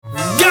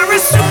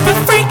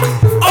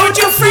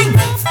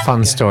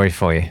fun story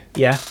for you.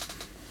 Yeah.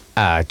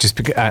 Just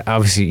because,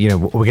 obviously,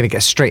 we're going to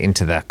get straight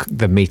into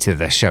the meat of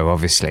the show,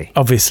 obviously.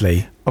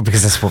 Obviously.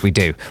 Because that's what we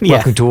do. Yeah.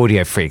 Welcome to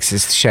Audio Freaks.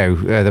 It's the show,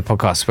 the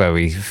podcast where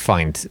we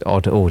find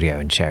odd audio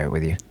and share it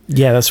with you.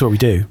 Yeah, that's what we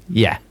do.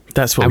 Yeah.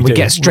 That's what and we do. We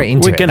get straight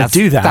into it. We're going to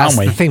do that, aren't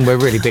we? That's the thing we're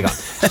really big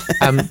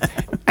on.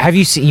 Have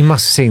you seen, you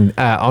must have seen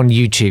on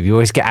YouTube, you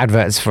always get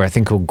adverts for a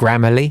thing called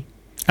Grammarly.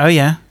 Oh,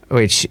 yeah.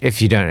 Which,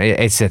 if you don't,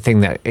 it's a thing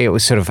that it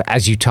was sort of,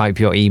 as you type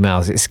your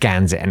emails, it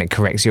scans it and it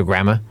corrects your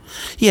grammar.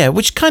 Yeah,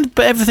 which kind of,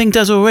 but everything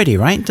does already,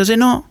 right? Does it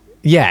not?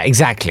 Yeah,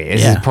 exactly.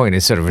 It's the point.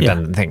 It's sort of a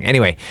redundant thing.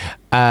 Anyway,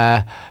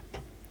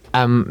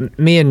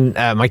 me and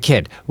my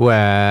kid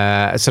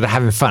were sort of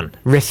having fun,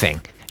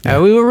 riffing.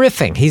 We were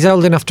riffing. He's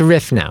old enough to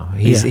riff now.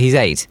 He's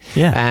 8.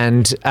 Yeah.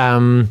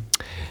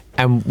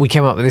 And we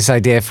came up with this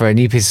idea for a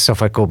new piece of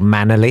software called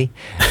Mannerly.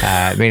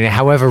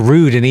 However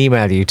rude an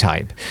email you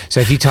type. So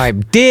if you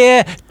type,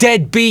 "Dear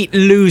deadbeat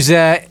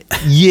loser,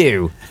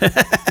 you,"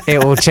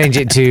 it will change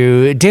it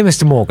to, "Dear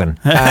Mr. Morgan,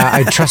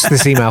 I trust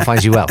this email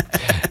finds you well."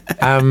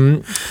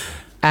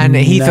 And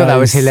he thought that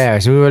was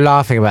hilarious. We were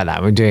laughing about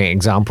that. We were doing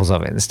examples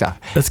of it and stuff.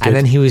 That's good. And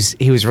then he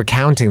was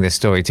recounting this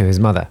story to his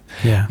mother.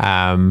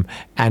 Yeah.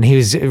 And he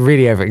was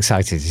really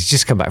overexcited. He's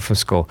just come back from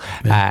school.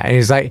 And he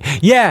was like,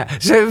 "Yeah,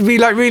 so it would be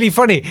like really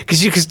funny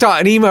because you could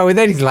start an email with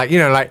anything like,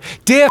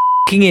 dear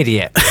f***ing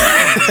idiot."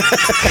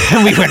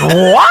 And we went,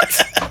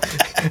 "What?"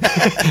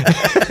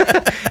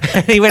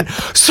 And he went,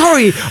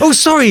 "Sorry. Oh,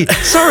 sorry.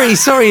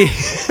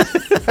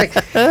 Like,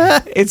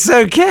 it's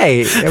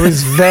okay. It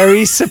was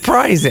very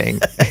surprising.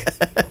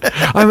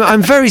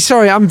 I'm very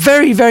sorry. I'm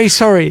very, very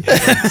sorry."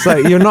 It's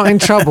like, you're not in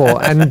trouble.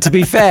 And to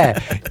be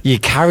fair, you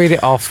carried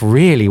it off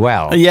really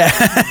well. Yeah.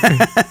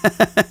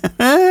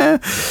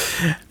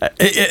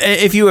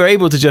 If you were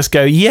able to just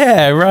go,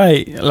 "Yeah,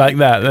 right," like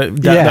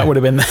that would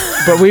have been.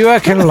 But we were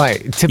kind of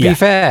like, to be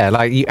fair,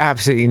 like, you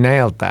absolutely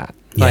nailed that.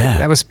 Like,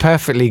 that was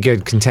perfectly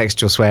good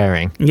contextual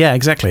swearing. Yeah,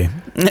 exactly.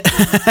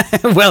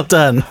 Well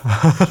done,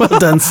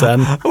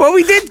 son. Well,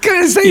 we did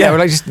kind of say that. We're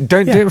like, just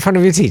don't do it in front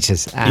of your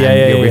teachers, and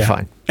you'll be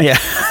fine. Yeah,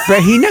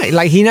 but he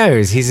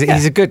knows. He's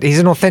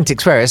an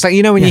authentic swearer. It's like,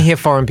 when you hear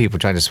foreign people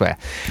trying to swear.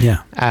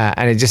 Yeah,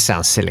 and it just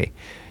sounds silly.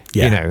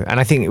 Yeah. And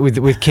I think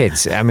with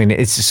kids,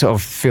 it sort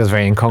of feels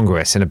very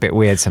incongruous and a bit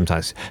weird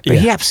sometimes. But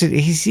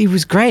he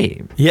was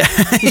great. Yeah,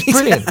 he's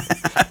brilliant.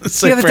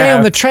 So the other day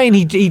on the train,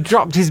 he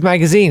dropped his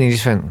magazine and he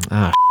just went,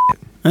 "Oh, shit."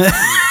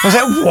 I was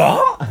like,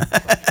 "What?"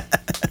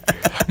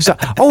 I was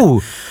like, "Oh,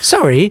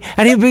 sorry."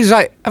 And he was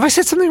like, "Have I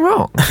said something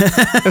wrong?"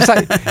 I was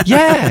like,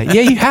 yeah,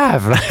 you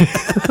have.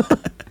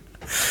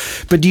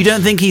 But you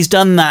don't think he's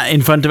done that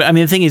in front of?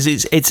 The thing is,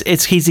 he's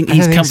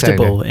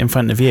comfortable in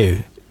front of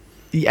you.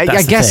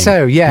 I guess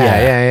so.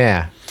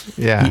 Yeah.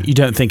 You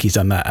don't think he's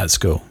done that at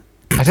school?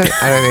 I don't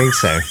think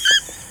so.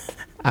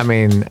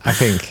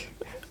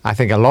 I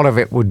think a lot of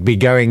it would be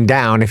going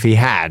down if he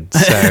had.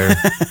 So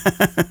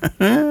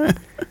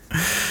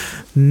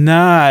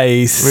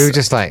nice. We were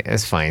just like,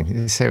 "It's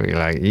fine. Say what you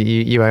like.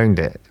 You owned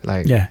it.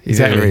 Like, you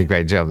did a really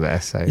great job there."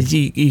 So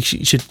you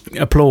should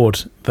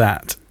applaud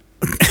that.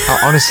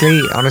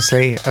 Honestly,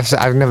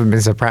 I've never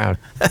been so proud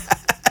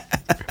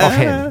of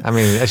him.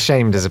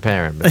 Ashamed as a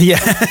parent. But. Yeah.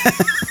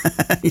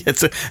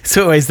 It's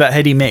always that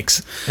heady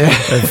mix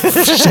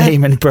of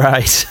shame and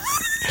pride.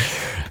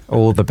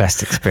 All the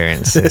best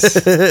experiences.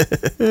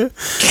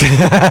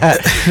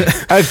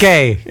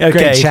 Okay.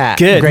 Great chat.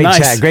 Good. Great nice.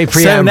 chat. Great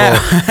preamble.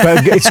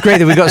 But it's great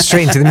that we got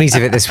straight into the meat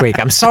of it this week.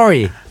 I'm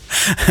sorry.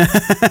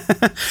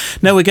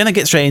 No, we're going to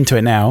get straight into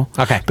it now.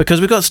 Okay. Because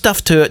we've got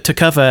stuff to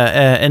cover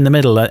in the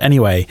middle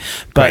anyway.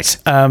 But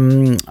so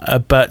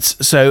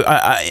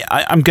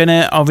I'm going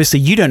to, obviously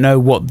you don't know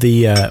what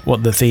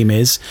the theme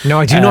is.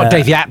 No, I do not,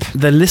 Dave Yap.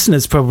 The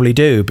listeners probably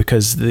do,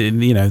 because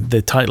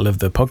the title of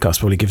the podcast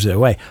probably gives it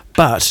away.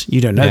 But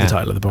you don't know the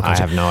title of the podcast. I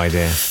have no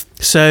idea.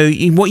 So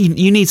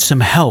you need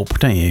some help,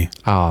 don't you?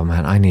 Oh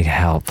man, I need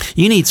help.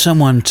 You need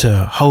someone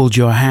to hold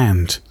your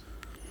hand.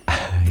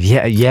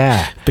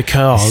 Yeah.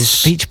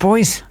 Because Beach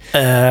Boys?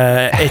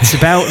 It's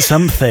about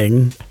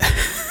something.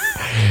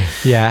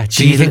 Yeah.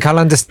 Do you think I'll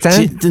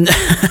understand?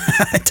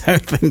 I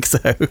don't think so.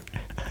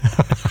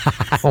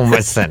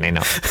 Almost certainly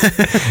not.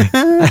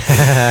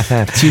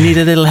 Do you need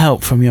a little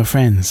help from your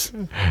friends?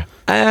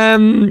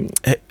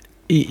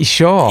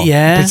 Sure.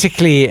 Yeah.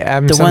 Particularly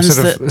the some ones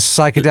sort of that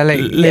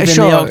psychedelic. live in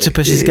the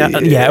octopus's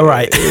gut. Yeah,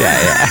 right.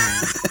 Yeah.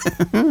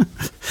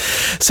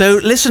 So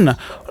listen,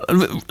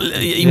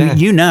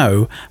 you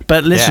know,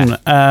 but listen.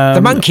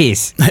 The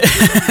Monkees.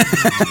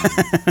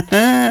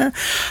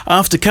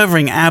 After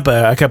covering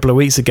ABBA a couple of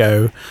weeks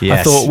ago, yes,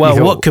 I thought,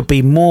 what could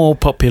be more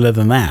popular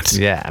than that?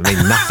 Yeah,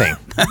 nothing.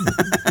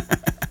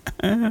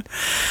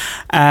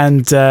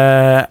 And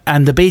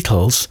the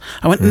Beatles.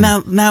 I went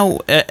now.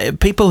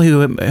 People who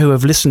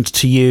have listened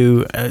to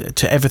you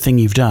to everything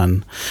you've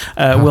done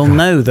will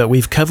know that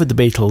we've covered the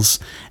Beatles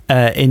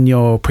in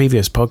your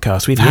previous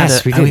podcast. We've had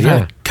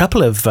a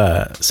couple of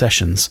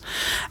sessions,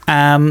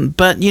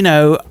 but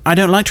I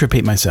don't like to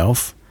repeat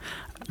myself.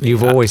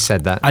 You've always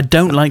said that. I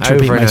don't like to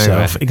Over repeat and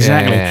myself. over.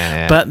 Exactly.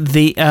 Yeah.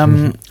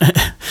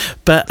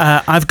 But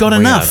I've got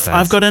enough. that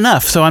I've got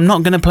enough. So I'm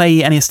not going to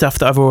play any stuff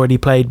that I've already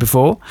played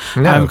before.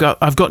 No.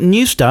 I've got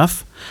new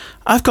stuff.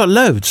 I've got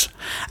loads.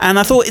 And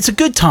I thought it's a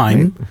good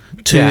time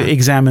to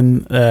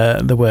examine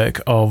the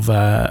work of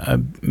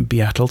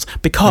Beatles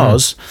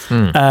because,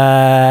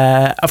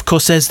 of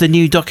course, there's the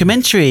new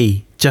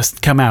documentary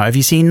just come out. Have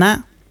you seen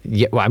that?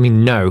 Yeah, well, I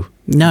mean, no.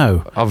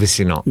 No.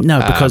 Obviously not.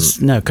 No, because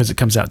it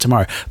comes out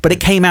tomorrow. But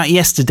it came out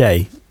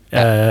yesterday for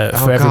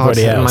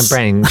everybody else. My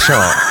brain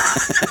shot.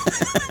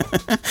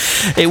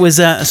 It was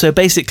so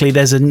basically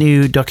there's a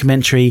new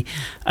documentary.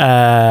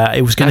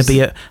 It was going to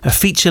be a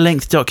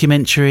feature-length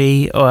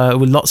documentary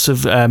with lots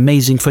of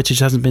amazing footage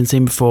that hasn't been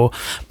seen before.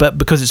 But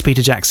because it's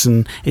Peter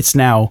Jackson, it's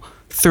now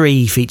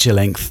 3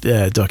 feature-length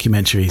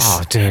documentaries.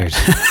 Oh, dude.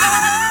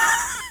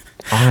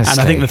 Honestly. And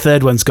I think the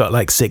third one's got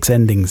like 6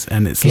 endings,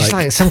 and He's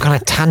like some kind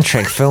of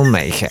tantric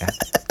filmmaker.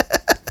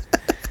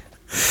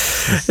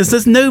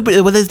 There's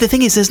nobody. Well, the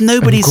thing is, there's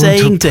nobody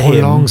saying to him.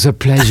 Prolong the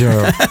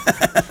pleasure.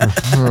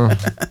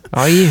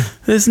 Are you?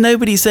 There's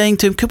nobody saying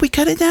to him, "Could we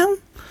cut it down?"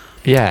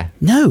 Yeah.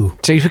 No.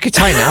 So we could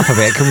tighten it up a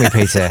bit, couldn't we,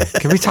 Peter?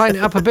 Can we tighten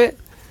it up a bit?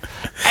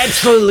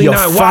 Absolutely You're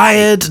no.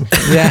 fired.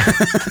 Yeah.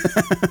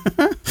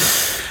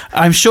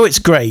 I'm sure it's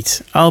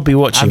great. I'll be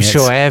watching I'm it.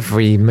 sure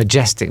every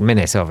majestic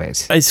minute of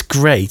it. It's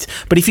great.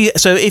 But if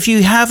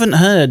you haven't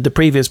heard the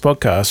previous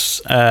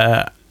podcasts,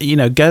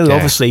 go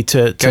obviously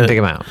to Go and dig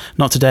them out.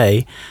 Not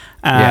today.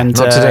 And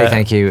not today,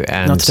 thank you.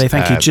 And, not today,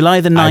 thank you. July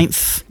the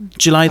 9th,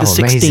 July the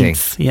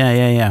 16th. Amazing.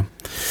 Yeah.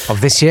 Of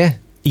this year?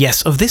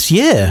 Yes, of this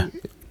year.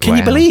 Can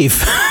you Wow.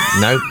 believe?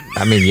 No.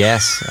 I mean,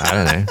 yes. I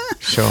don't know.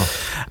 Sure.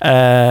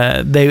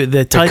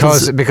 The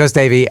titles Because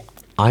Davey,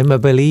 I'm a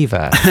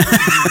believer.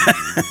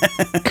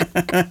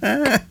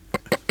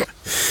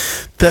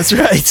 That's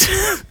right.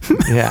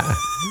 Yeah.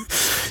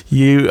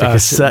 You are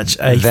such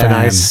a then fan.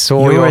 I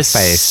saw You're your a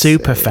face.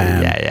 super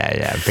fan.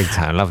 Yeah. Big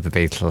time. Love the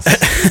Beatles.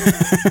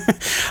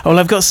 Well,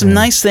 I've got some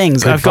nice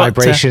things. Good I've got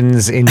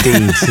vibrations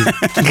indeed.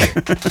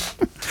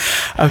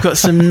 I've got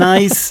some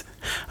nice.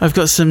 I've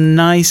got some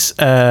nice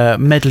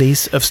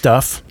medleys of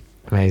stuff.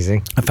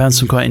 Amazing. I found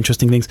some quite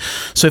interesting things.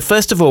 So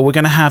first of all, we're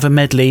going to have a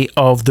medley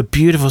of the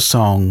beautiful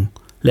song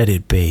 "Let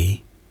It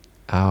Be."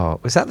 Oh,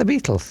 was that the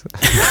Beatles?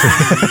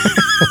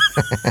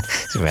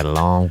 It's a very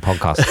long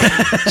podcast.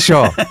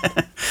 Sure.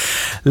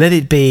 Let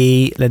it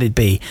be, let it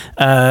be.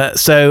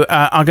 So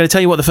I'm going to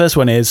tell you what the first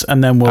one is,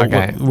 and then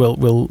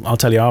I'll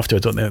tell you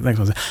afterwards what the next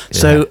one is.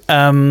 So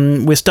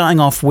we're starting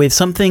off with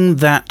something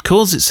that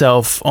calls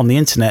itself on the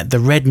internet the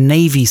Red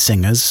Navy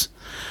Singers.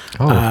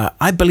 Oh.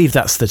 I believe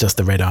that's just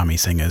the Red Army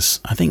Singers.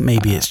 I think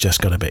maybe it's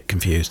just got a bit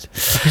confused.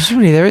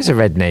 Presumably there is a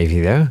Red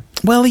Navy, though.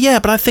 Well, yeah,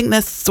 but I think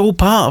that's all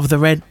part of the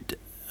Red.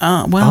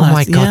 Oh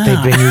my God,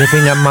 they've been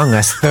living among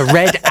us. The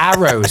Red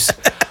Arrows.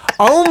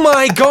 Oh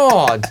my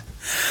God.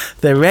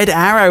 The Red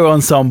Arrow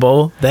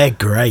Ensemble, they're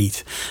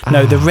great.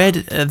 No, the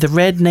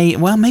Red Navy.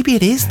 Well, maybe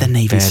it is the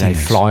Navy There they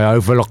Singers. fly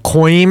over La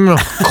Queen.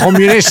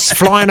 Communists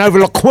flying over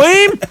La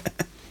Queen.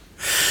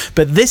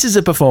 But this is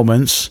a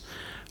performance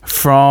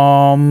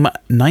from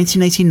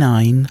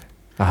 1989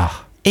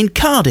 in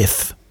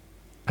Cardiff.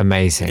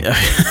 Amazing.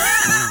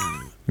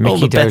 All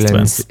Mickey the best Dolenz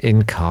ones.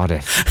 in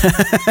Cardiff.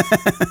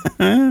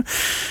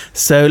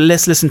 So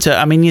let's listen to.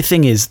 I mean, the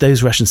thing is,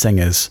 those Russian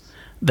singers,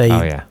 they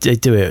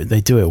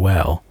do it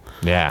well.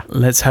 Yeah.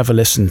 Let's have a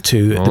listen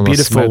to All the the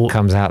beautiful smoke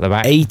comes out the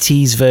back.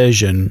 80s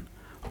version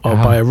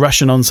by a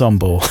Russian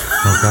ensemble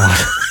Oh God.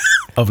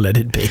 of Let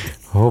It Be.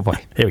 Oh boy.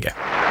 Here we go.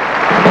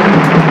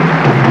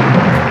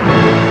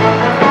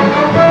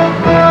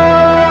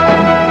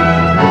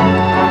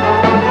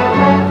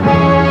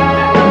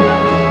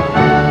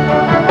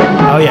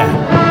 Oh yeah.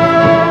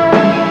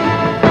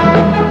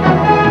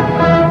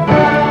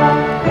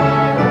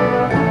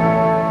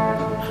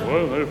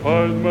 When I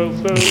find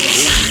myself in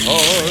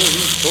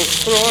times of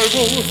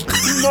tribal,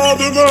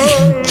 another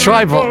man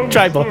Tribal.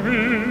 Tribal. to me.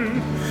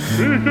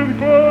 Seeking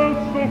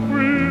quest of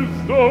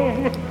wisdom,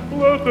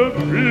 let it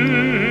be.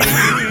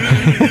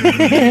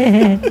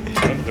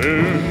 And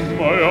in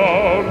my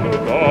arms the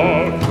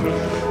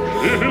darkness,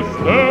 she is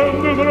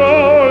standing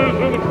right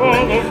in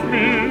front of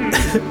me.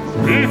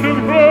 Seeking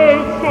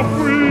quest of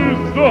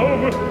wisdom,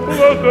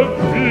 let it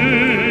be.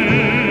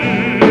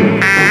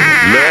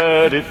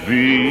 Let it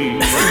be.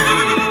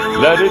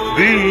 Let it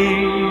be.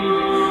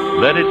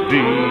 Let it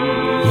be.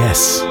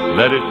 Yes.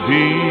 Let it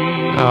be.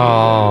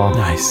 Oh,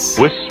 Nice.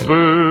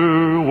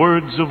 Whisper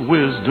words of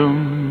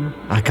wisdom.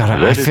 I got it.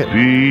 Let it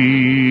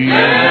be.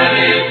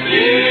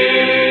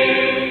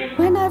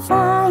 When I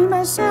find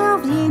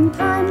myself in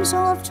times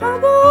of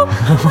trouble,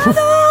 Mother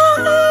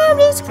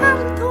Mary's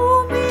come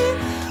to me.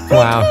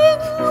 Wow.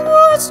 Speaking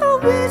words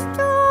of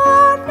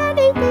wisdom, let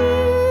it be.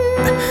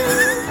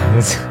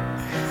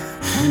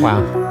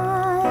 Wow.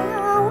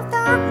 Out of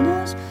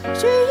darkness,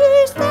 she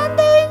is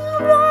standing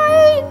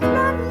right in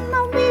front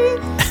of me.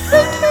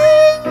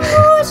 Speaking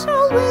words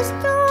of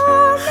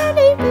wisdom, let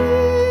it be.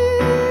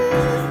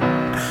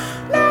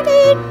 Let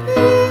it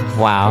be.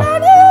 Wow.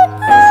 Let it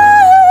be.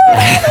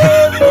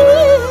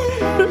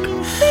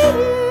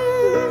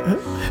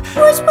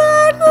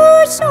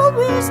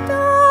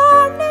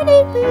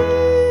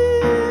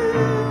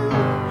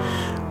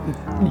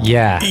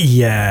 Yeah.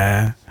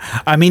 Yeah.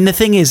 I mean, the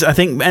thing is, I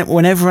think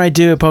whenever I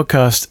do a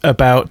podcast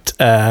about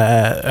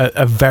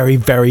a very,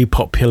 very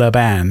popular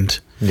band,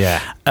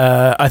 Yeah.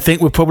 I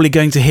think we're probably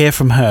going to hear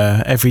from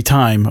her every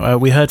time.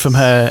 We heard from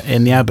her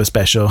in the ABBA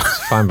special.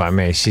 Fine by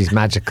me. She's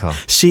magical.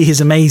 She is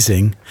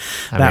amazing.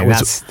 I mean,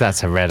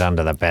 that's a red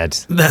under the bed.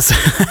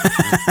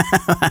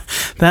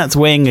 That's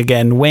Wing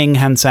again. Wing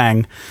Han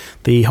Sang,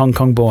 the Hong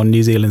Kong-born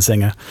New Zealand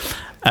singer.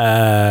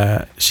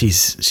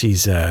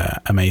 She's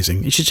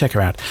amazing. You should check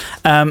her out.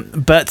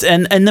 But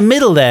in the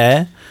middle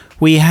there,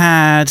 we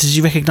had. Did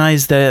you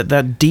recognise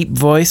that deep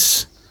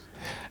voice?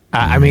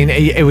 I mean,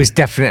 it was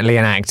definitely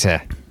an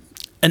actor.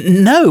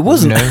 No, it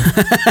wasn't. No?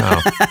 Oh.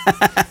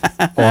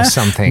 Or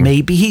something.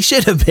 Maybe he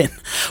should have been.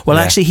 Well,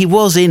 Yeah. actually, he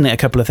was in a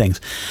couple of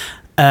things.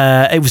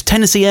 It was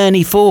Tennessee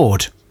Ernie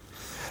Ford.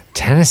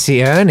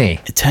 Tennessee Ernie,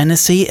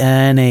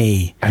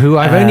 Who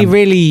I've only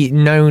really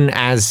known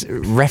as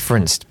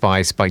referenced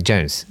by Spike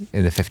Jonze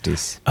in the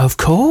 50s. Of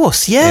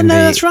course. Yeah, In no,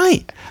 the- that's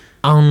right.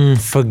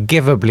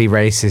 Unforgivably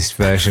racist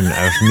version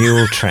of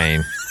Mule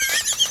Train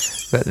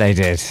that they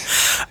did,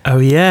 Oh,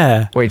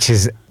 yeah. which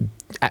is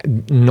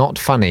not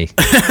funny.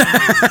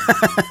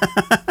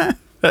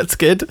 That's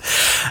good.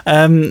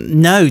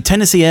 No,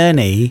 Tennessee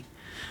Ernie.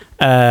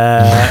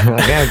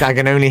 I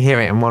can only hear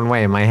it in one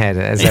way in my head.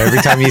 So every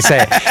time you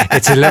say it,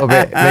 it's a little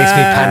bit, makes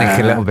me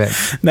panic a little bit.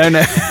 No.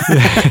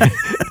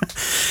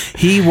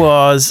 He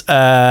was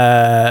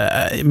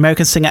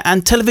American singer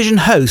and television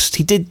host.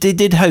 He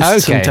did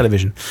host some Okay.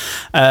 television.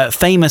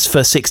 Famous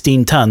for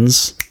 16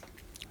 Tons.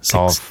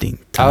 16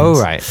 Tons.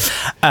 Oh, right.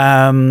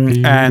 And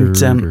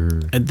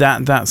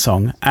that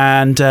song.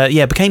 And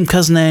became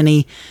Cousin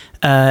Ernie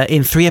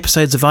in 3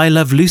 episodes of I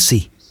Love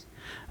Lucy.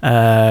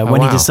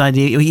 When he wow.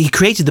 decided he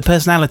created the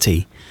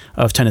personality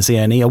of Tennessee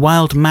Ernie, a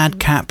wild,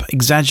 madcap,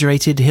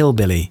 exaggerated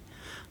hillbilly.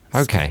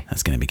 Okay.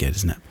 That's going to be good,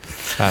 isn't it?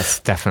 That's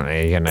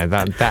definitely,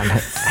 that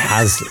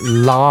has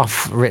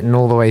laugh written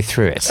all the way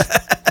through it.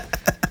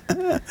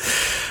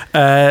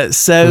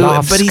 Laughs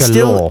But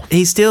galore.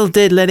 he still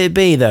did Let It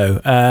Be though.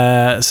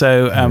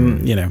 So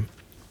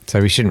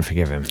we shouldn't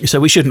forgive him.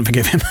 we shouldn't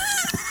forgive him.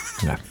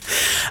 No.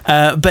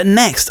 But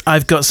next,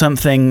 I've got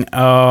something.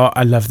 Oh,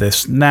 I love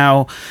this.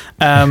 Now,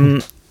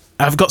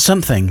 I've got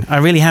something. I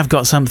really have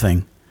got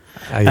something.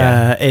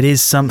 Yeah. It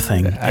is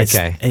something.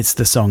 Okay. It's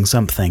the song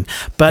Something.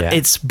 But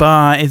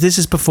Yeah. this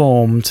is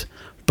performed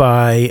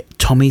by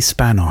Tommy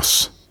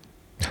Spanos.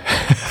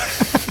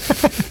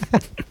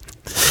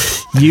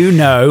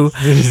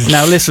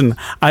 Now listen,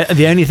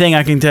 the only thing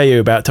I can tell you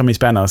about Tommy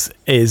Spanos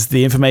is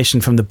the information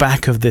from the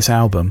back of this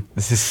album.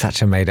 This is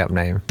such a made-up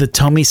name. The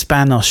Tommy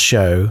Spanos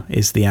Show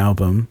is the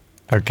album.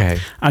 Okay.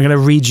 I'm going to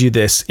read you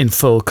this in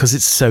full because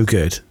it's so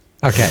good.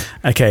 Okay.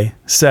 Okay,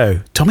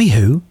 so Tommy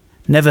who?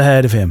 Never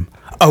heard of him.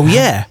 Oh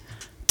yeah,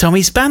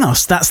 Tommy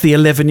Spanos. That's the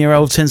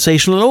 11-year-old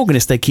sensational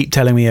organist they keep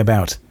telling me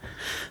about.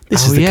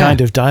 This is the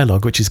kind of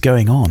dialogue which is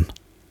going on.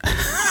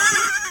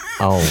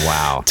 Oh,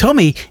 wow.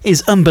 Tommy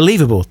is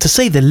unbelievable, to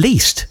say the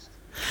least.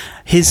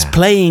 His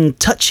playing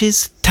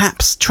touches,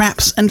 taps,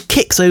 traps, and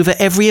kicks over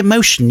every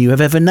emotion you have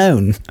ever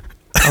known.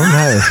 Oh,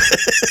 no.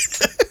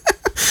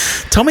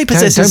 Tommy Don't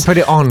possesses put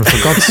it on,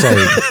 for God's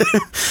sake.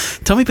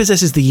 Tommy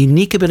possesses the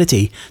unique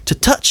ability to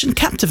touch and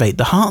captivate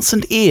the hearts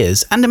and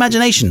ears and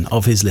imagination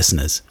of his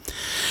listeners.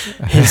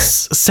 His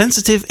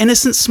sensitive,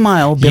 innocent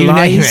smile You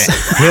name belies... it.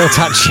 He'll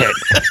touch it.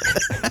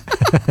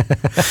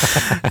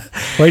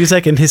 Wait a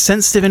second. His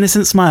sensitive,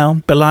 innocent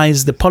smile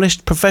belies the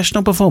polished,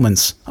 professional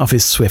performance of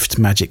his swift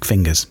magic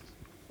fingers.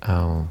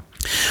 Oh.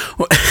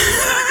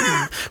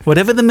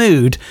 Whatever the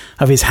mood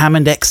of his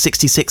Hammond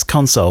X66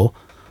 console,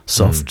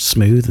 soft,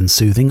 smooth and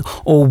soothing,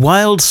 or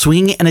wild,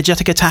 swinging,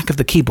 energetic attack of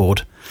the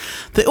keyboard,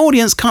 the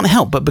audience can't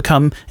help but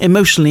become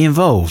emotionally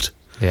involved.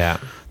 Yeah.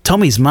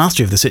 Tommy's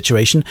mastery of the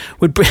situation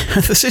would bring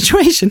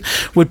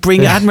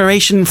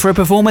admiration for a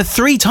performer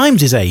 3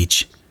 times his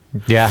age.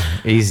 Yeah,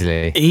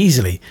 easily.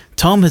 Easily.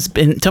 Tommy has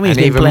been And playing...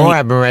 even more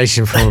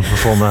admiration from a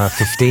performer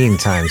 15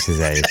 times his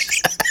age.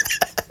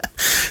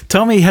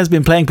 Tommy has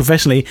been playing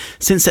professionally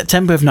since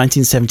September of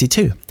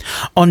 1972.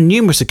 On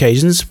numerous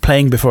occasions,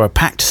 playing before a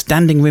packed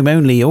standing room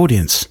only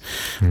audience.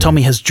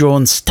 Tommy has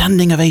drawn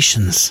standing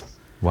ovations.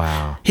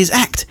 Wow. His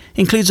act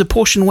includes a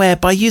portion where,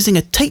 by using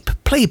a tape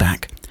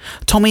playback,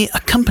 Tommy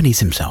accompanies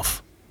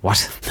himself.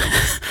 What?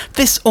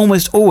 This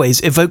almost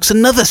always evokes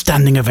another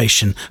standing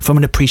ovation from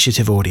an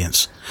appreciative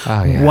audience.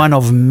 Oh, yeah. One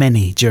of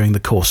many during the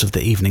course of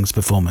the evening's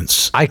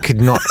performance. I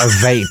could not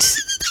ovate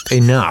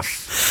enough.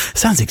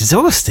 Sounds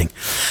exhausting.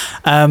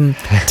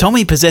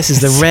 Tommy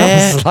possesses the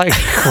rare... Sounds like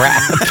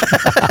crap.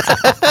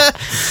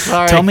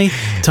 Sorry. Tommy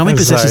I'm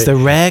possesses sorry.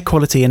 the rare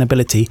quality and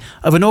ability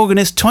of an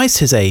organist twice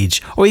his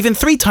age, or even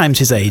 3 times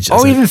his age.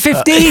 Or even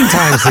 15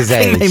 times his I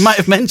think age. they might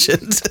have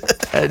mentioned.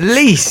 At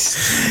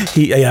least.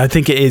 I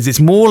think it is. It's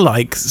more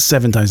like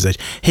 7 times his age.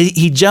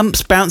 He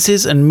jumps,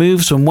 bounces, and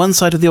moves from one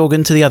side of the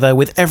organ to the other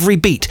with every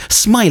beat,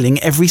 smiling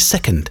every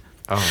second.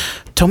 Oh.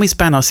 Tommy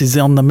Spanos is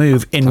on the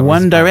move in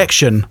one Spanos.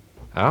 direction,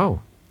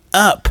 Oh.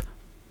 up.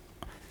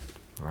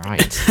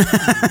 Right.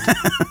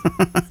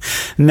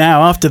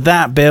 Now, after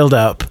that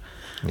build-up,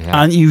 Yeah.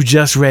 aren't you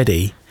just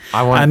ready?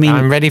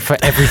 I'm ready for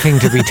everything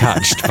to be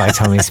touched by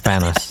Tommy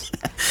Spanos.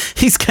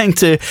 He's going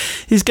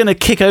to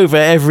kick over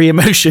every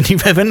emotion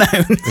you've ever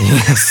known.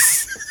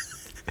 Yes.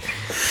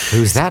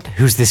 Who's that?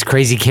 Who's this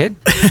crazy kid?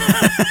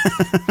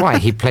 Why,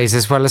 he plays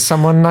as well as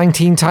someone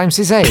 19 times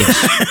his age.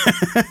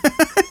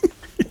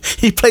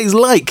 He plays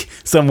like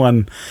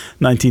someone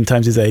 19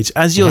 times his age.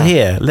 As you'll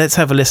hear, let's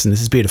have a listen.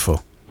 This is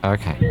beautiful.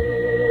 Okay.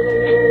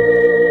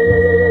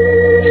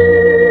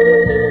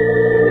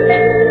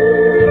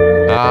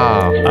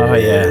 Oh,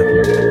 yeah.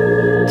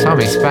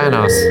 Tommy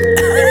Spanos.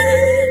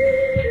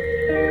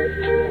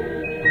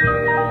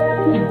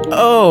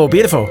 Oh,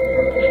 beautiful.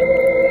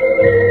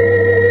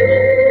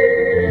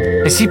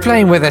 Is he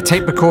playing with a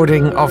tape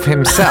recording of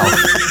himself?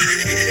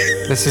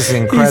 This is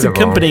incredible. He's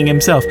accompanying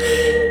himself.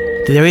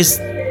 There is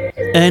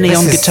Ernie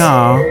on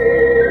guitar.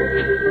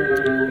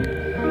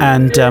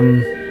 And I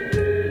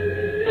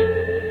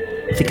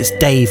think it's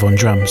Dave on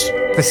drums.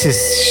 This is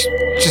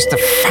just a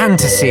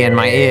fantasy in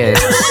my ears.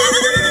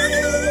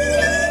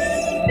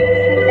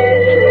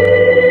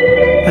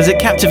 Has it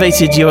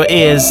captivated your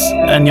ears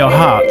and your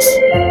heart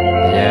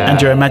Yeah.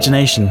 and your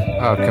imagination?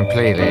 Oh,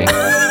 completely.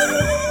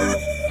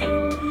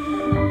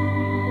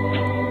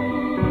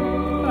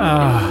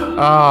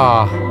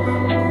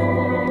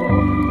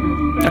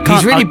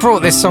 He's really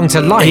brought this song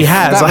to life. He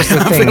has. That was the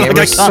thing. It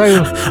was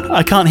so.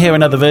 I can't hear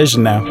another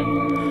version now.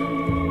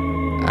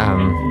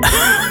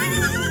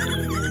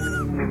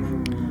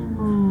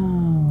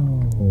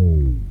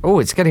 Oh,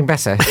 it's getting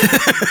better.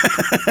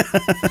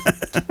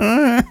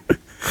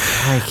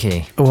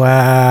 Crikey.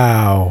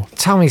 Wow.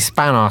 Tommy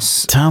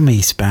Spanos. Tommy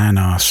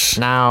Spanos.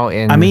 Now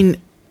in. I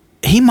mean,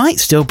 he might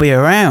still be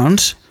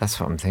around. That's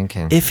what I'm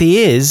thinking. If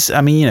he is, I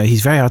mean, you know,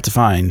 he's very hard to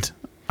find.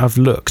 I've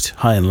looked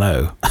high and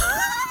low.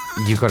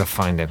 You got to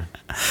find him.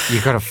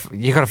 You got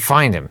to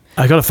find him.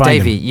 I got to find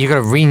Davey, him. you got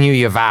to renew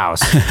your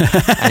vows,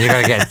 and you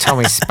got to get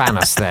Tommy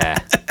Spanos there.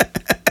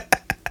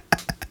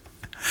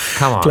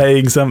 Come on.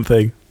 Playing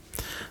something.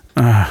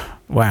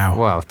 Wow.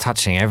 Well,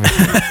 touching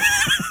everything.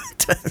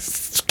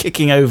 It's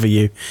kicking over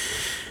you.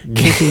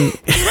 Kicking.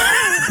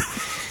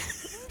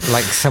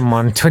 Like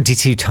someone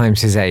 22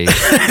 times his age.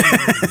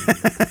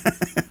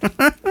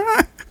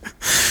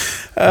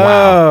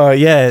 Oh,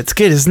 yeah, it's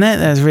good, isn't it?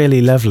 That's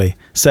really lovely.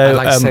 So, I'd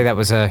like to say that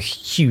was a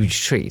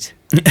huge treat.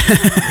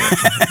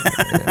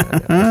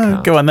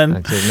 go on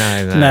then.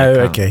 No,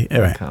 okay,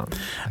 all right.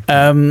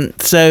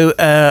 So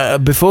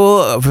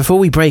before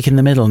we break in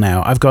the middle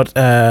now, I've got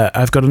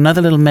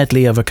another little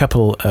medley of a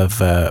couple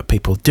of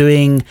people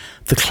doing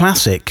the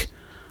classic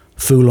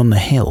 "Fool on the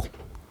Hill."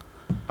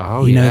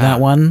 Oh, you know that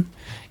one?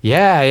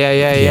 Yeah.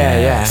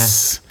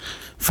 Yes.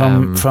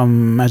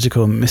 From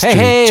Magical Mystery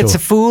Hey, Tour. it's a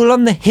fool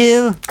on the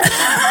hill.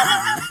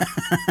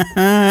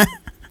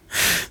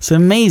 It's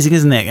amazing,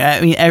 isn't it?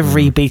 I mean,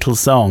 every Beatles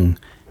song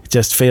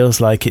just feels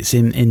like it's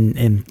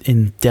indelibly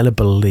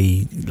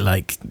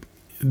like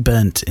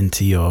burnt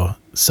into your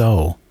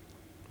soul.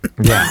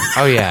 Yeah.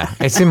 Oh, yeah.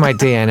 It's in my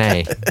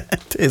DNA.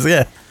 It is,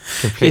 yeah.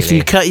 Completely. If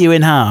you cut you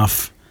in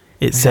half,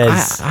 it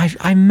says.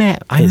 I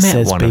met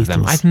says one of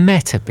them. Beatles. I've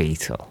met a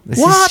Beatle. This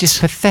What? is just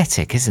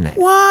pathetic, isn't it?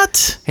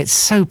 What? It's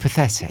so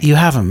pathetic. You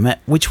haven't met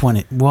which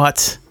one?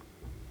 What?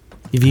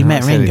 Have you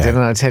met Ringo?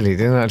 Didn't I tell you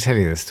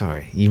the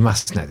story? You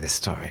must know this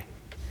story.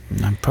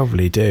 I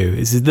probably do.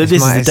 This is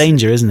the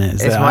danger, isn't it?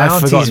 Is It's that my I've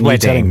auntie's forgotten you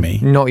wedding, telling me.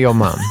 not your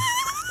mum.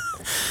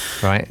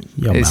 Right?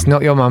 It's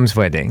not your mum's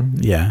wedding.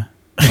 Yeah.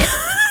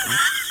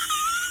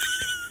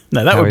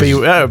 No, that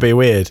would be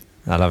weird.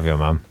 I love your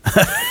mum.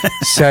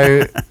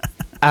 So,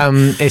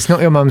 it's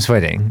not your mum's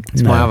wedding.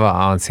 It's my other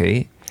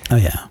auntie. Oh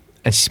yeah.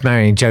 And she's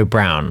marrying Joe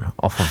Brown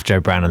off of Joe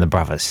Brown and the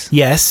Brothers.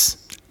 Yes.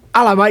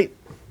 Hello, mate.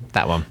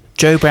 That one.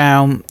 Joe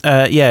Brown.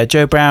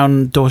 Joe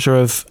Brown, daughter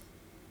of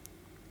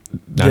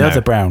the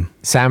other Brown.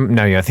 Sam.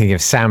 No, you're thinking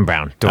of Sam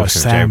Brown, daughter of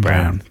Sam Joe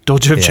Brown.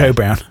 Daughter of Yeah. Joe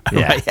Brown.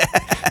 Yeah.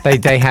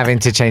 They have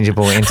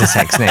interchangeable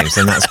intersex names,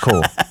 and that's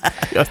cool.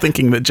 You're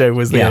thinking that Joe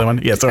was the Yeah. other one.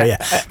 Yeah, sorry. Yeah.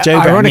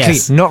 Joe Brown. Ironically,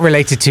 Yes. not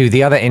related to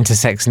the other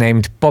intersex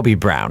named Bobby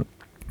Brown.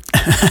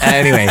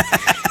 Anyway.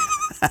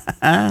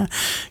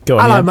 Go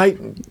on. Hello, yeah. mate.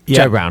 Yeah.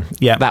 Joe Brown.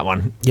 Yeah. That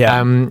one.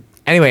 Yeah.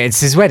 Anyway, it's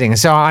his wedding,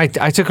 so I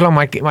took along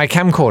my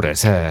camcorder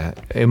to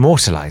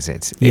immortalize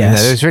it. Even Yes.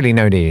 though there was really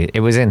no need. It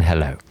was in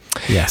Hello.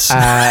 Yes.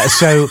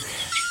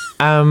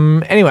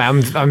 Anyway,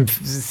 I'm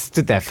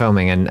stood there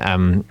filming,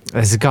 and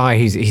there's a guy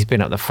he's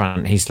been up the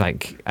front. He's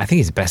like, I think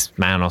he's the best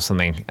man or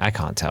something. I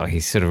can't tell.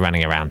 He's sort of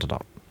running around a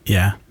lot.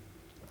 yeah.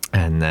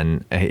 And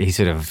then he's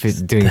sort of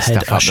doing The head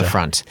stuff up usher. the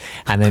front,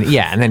 and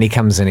then he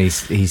comes and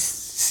he's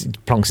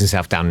plonks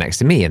himself down next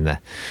to me in the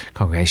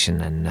congregation,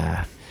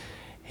 and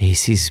he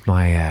sees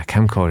my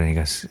camcorder and he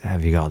goes,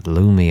 "Have you got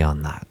Lumi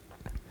on that?"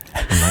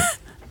 I'm like,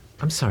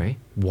 "I'm sorry,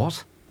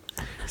 what?"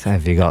 So,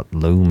 "Have you got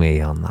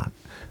Lumi on that?"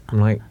 I'm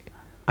like,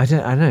 I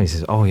don't know. He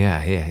says, "Oh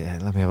yeah,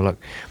 let me have a look."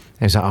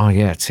 And he's like, "Oh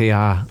yeah,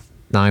 TR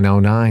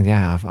 909.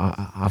 Yeah,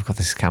 I've got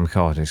this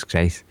camcorder. It's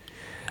great."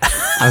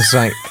 I was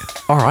like,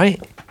 "All right."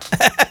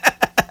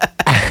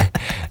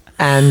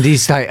 And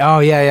he's like, oh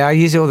yeah, I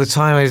use it all the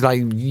time. I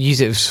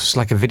use it as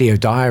like a video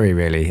diary,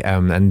 really.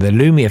 And the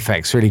Lumi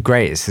effect's really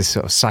great. It's this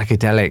sort of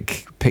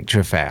psychedelic picture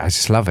effect. I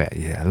just love it.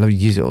 Yeah, I love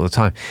use it all the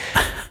time.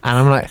 And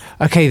I'm like,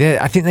 okay,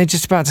 I think they're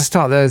just about to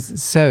start the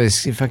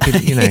service. If I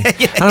could, you know.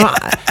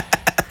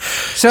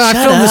 So I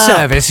filmed the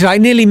service. I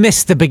nearly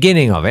missed the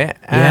beginning of it.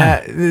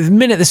 The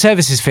minute the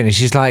service is finished,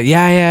 he's like,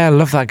 yeah, I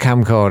love that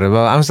camcorder.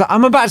 Well, I was like,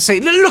 I'm about to say,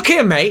 look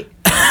here, mate.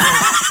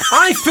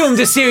 I filmed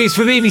a series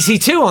for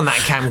BBC Two on that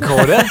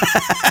camcorder.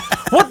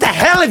 What the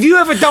hell have you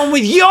ever done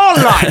with your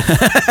life,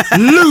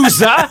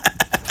 loser?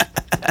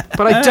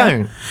 But I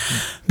don't.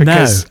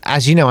 Because,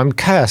 as you know, I'm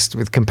cursed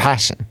with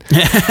compassion.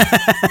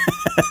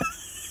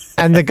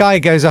 And the guy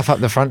goes off up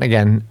the front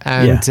again.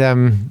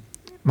 And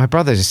my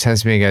brother just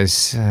turns to me and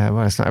goes,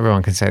 well, it's not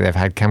everyone can say they've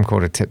had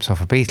camcorder tips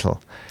off a Beatle.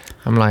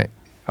 I'm like,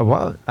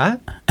 what? Huh?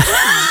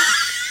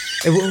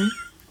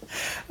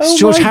 It's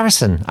George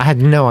Harrison. I had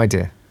no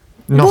idea.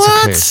 Not a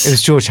clue. It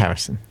was George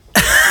Harrison.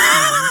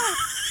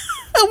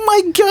 Oh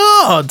my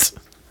God.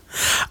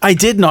 I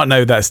did not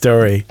know that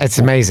story. It's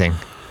amazing.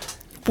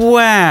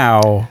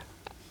 Wow.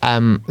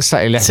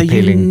 Slightly less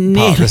appealing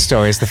part of the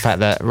story is the fact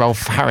that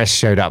Rolf Harris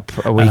showed up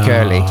a week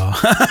early.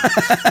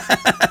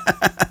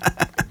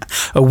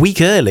 A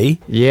week early?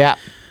 Yeah.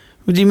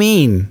 What do you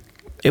mean?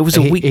 It was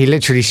a week. He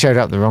literally showed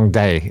up the wrong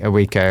day, a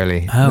week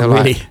early. Oh,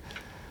 really? Like,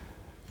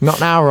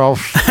 not now,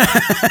 Rolf.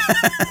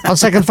 On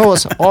second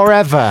thoughts, or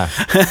ever.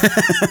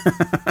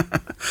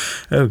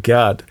 Oh,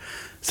 God.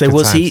 So Good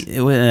was times. he?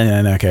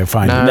 No, okay,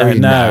 fine.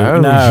 No.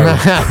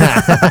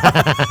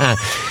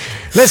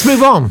 Let's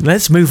move on.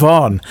 Let's move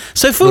on.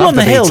 So Fool Love on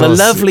the the Hill, a Beatles.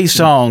 lovely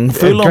song,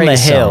 Fool on Great the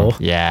song. Hill.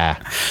 Yeah.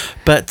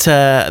 But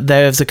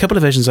there's a couple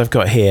of versions I've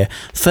got here.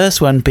 First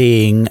one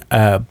being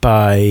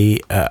by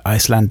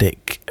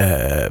Icelandic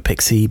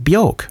pixie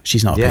Björk.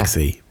 She's not a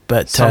pixie,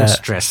 but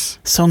Songstress.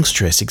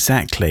 Songstress,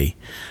 exactly.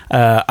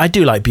 I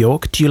do like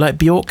Björk. Do you like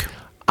Björk?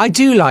 I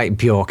do like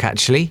Björk,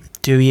 actually.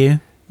 Do you?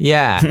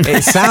 Yeah.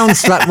 It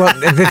sounds like, well,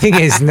 the thing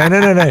is, no.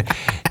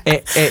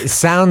 It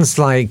sounds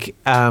like,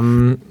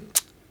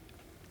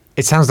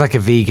 it sounds like a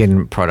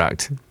vegan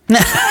product.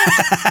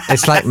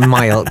 It's like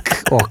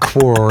milk or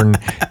corn.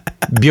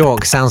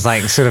 Björk sounds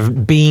like sort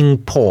of bean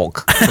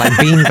pork, like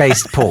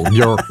bean-based pork.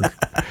 Björk.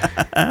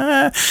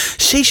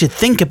 She should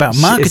think about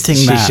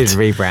marketing that. She should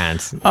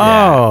rebrand.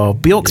 Oh,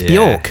 Björk's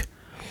Björk.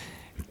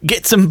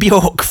 Get some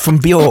Björk from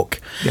Björk.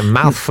 A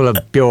mouthful of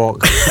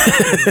Björk.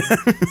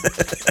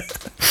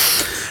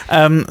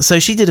 So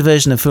she did a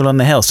version of Fool on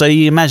the Hill. So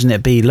you imagine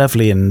it'd be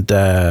lovely and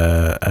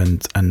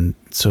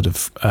sort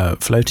of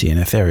floaty and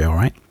ethereal,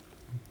 right?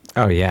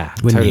 Oh yeah,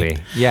 Wouldn't totally.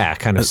 you? Yeah,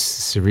 kind of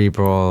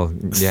cerebral.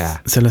 Yeah.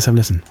 So let's have a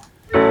listen.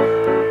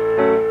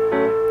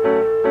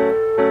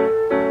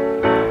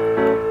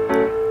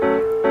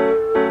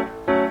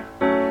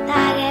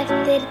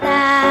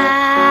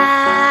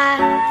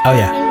 Oh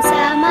yeah.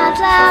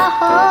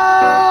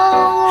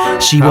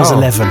 She was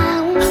 11.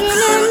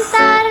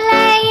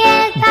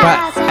 But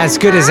as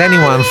good as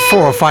anyone 4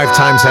 or 5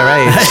 times her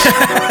age.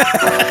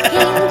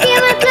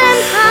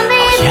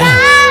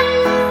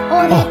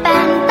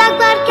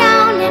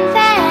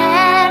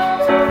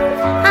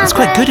 It's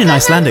quite good in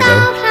Icelandic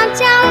though.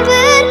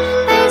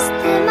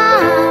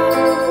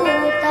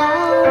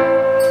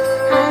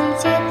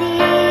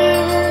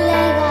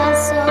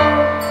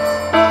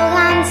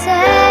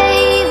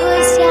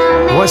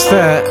 What's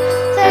the...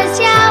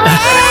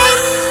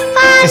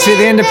 Is it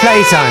the end of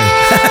playtime?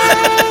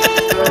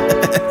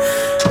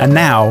 And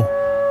now...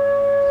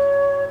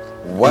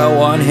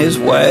 Well on his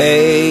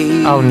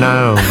way. Oh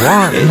no,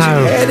 what? His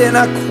No. head in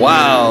a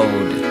cloud.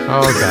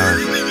 Oh god.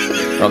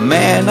 A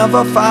man of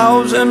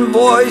 1,000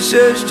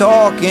 voices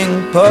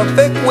talking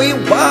perfectly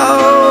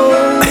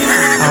well.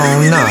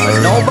 Oh no.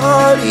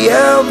 Nobody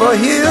ever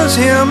hears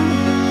him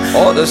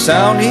or the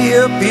sound he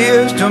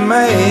appears to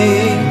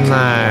make.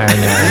 No. He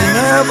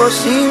never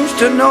seems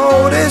to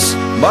notice,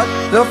 but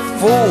the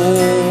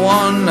fool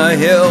on the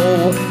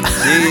hill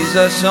sees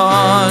the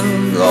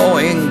sun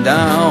going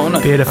down.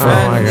 Beautiful. Oh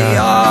my And the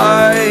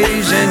God.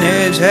 eyes in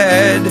his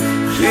head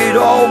see the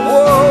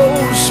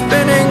world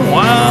spinning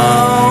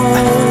round.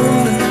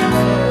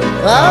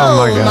 Oh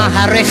my God.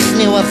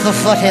 Maharishni of the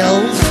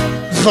foothills.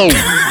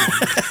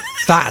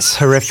 That's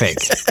horrific.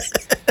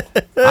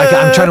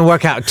 I'm trying to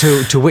work out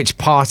to which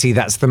party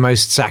that's the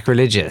most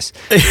sacrilegious.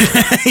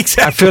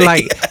 Exactly. I feel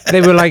like they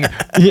were like,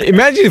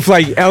 imagine if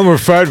like Elmer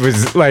Fudd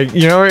was like,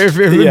 you know, if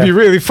it would be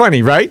really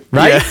funny, right?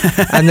 Yeah.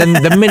 And then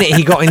the minute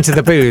he got into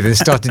the booth and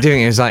started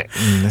doing it, it was like,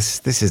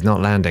 this is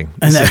not landing.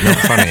 This is not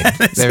funny.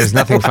 There is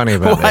nothing funny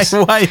about this.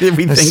 Why did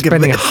we They're think of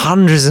spending this?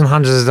 hundreds and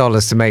hundreds of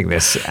dollars to make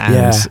this,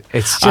 and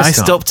it's just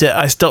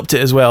I stopped it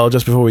as well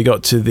just before we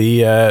got to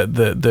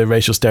the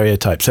racial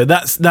stereotype. So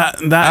that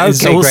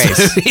is Okay, also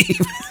great.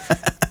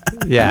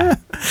 Yeah,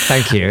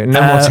 thank you.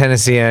 No more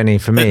Tennessee Ernie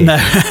for me. No.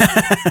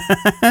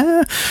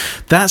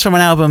 That's from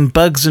an album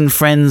Bugs and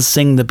Friends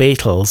Sing the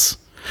Beatles.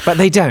 But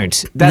they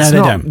don't. They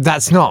don't.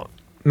 That's not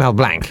Mel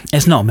Blanc.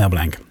 It's not Mel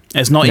Blanc.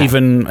 It's not No.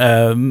 even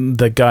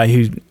the guy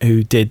who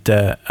did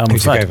Elmer Who took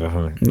Fudd. over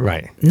from it?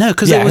 Right. No,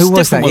 because Yeah, it was who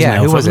was different, that? wasn't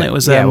Yeah, it? who was it? It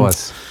was, Yeah, it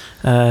was.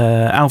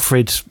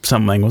 Alfred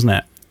something, wasn't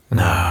it?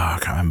 No, I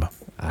can't remember.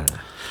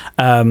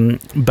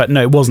 But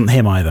no, it wasn't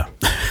him either.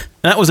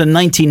 That was a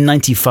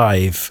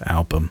 1995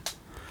 album.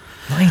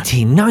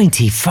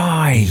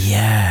 1995.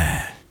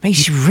 Yeah.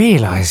 Makes you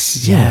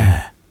realise,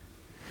 Yeah.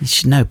 You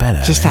should know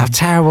better. just how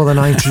terrible the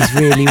 90s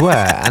really were,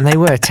 and they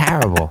were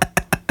terrible.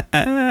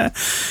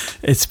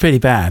 It's pretty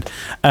bad.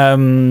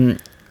 Oh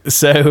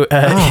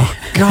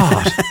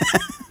God.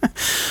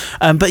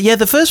 But yeah,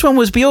 the first one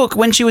was Bjork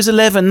when she was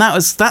 11.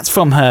 That's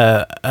from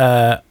her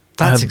That's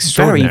her very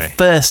extraordinary.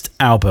 first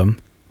album,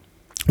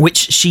 which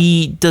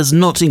she does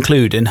not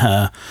include in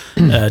her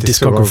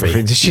discography.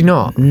 Did she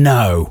not?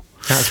 No,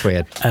 That's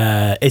weird.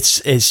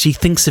 it's she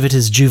thinks of it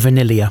as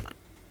juvenilia.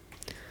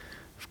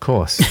 Of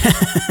course.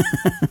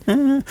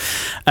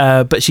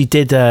 But she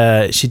did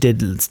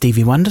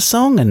Stevie Wonder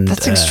song, and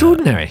That's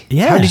extraordinary.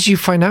 yeah. How did you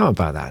find out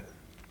about that?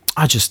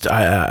 I just looked for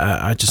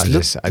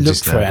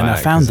know it and I about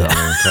it found 'cause it.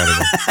 I'm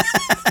incredible.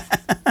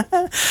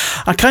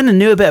 I kind of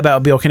knew a bit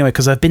about Bjork anyway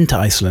because I've been to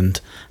Iceland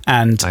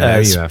and I know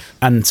you have.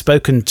 and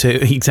spoken to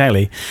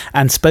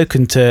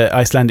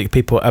Icelandic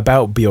people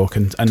about Bjork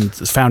and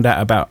found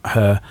out about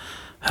her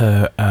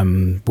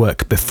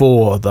work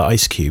before the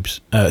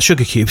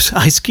sugar cubes.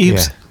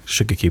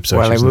 Sorry,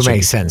 Well, she it was would in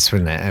make Sugar sense,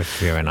 wouldn't it,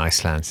 if you're in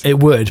Iceland? Cubes. It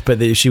would, but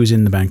she was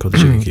in the band called the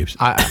Sugar Cubes.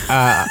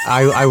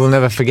 I will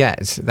never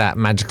forget that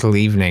magical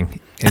evening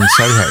in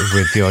Soho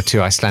with your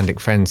two Icelandic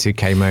friends who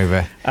came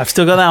over. I've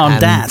still got that on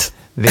and dat.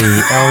 No,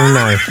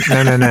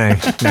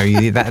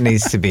 that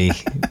needs to be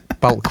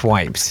bulk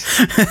wiped.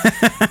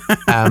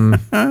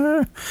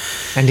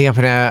 Ending up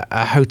in a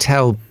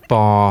hotel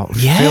bar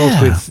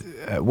filled with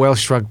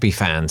Welsh rugby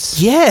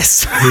fans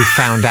Yes. who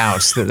found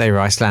out that they were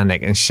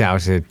Icelandic and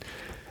shouted,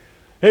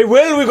 "Hey,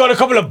 Will, we got a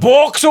couple of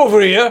balks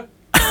over here."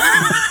 Do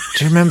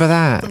you remember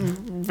that?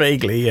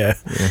 Vaguely, yeah.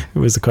 It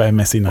was quite a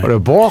messy night. What a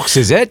box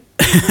is it?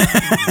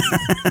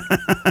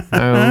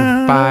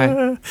 Oh,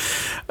 bye.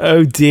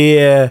 Oh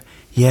dear.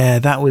 Yeah,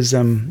 that was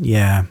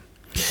yeah.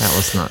 It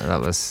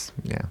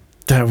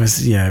was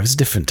It was a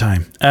different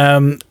time.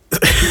 very,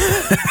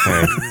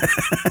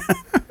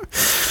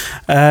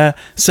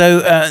 So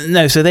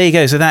there you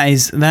go. So that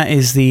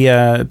is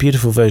the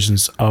beautiful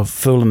versions of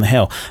Fool on the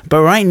Hill.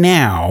 But right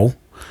now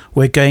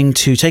we're going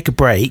to take a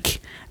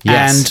break.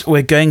 Yes. And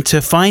we're going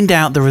to find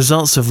out the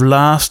results of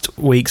last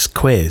week's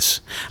quiz.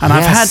 And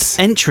I've had Yes.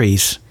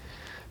 entries.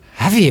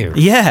 have you?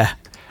 Yeah.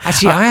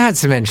 Actually, I had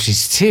some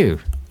entries too.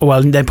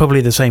 Well, they're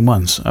probably the same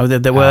ones. Or were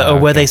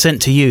okay. they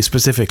sent to you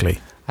specifically?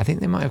 I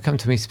think they might have come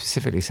to me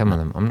specifically, some of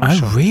them. I'm not Oh,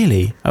 sure.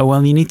 really? Oh,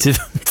 well, you need to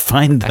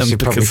find I them. should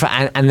probably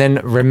because and then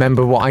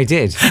remember what I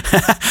did.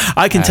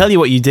 I can tell you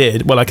what you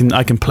did. Well, I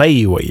can play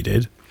you what you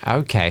did.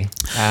 Okay.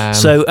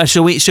 So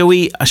shall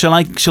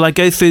I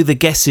go through the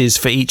guesses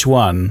for each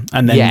one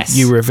and then Yes.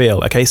 you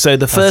reveal? Okay. So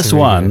the first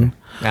one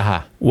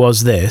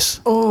was this.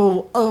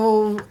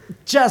 Oh,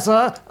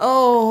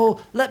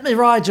 Jezza, let me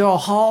ride your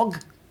hog.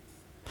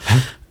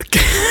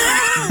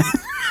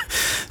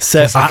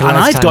 So It's like a and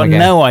I've lifetime got ago.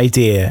 no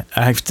idea.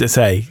 I have to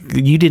say,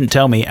 you didn't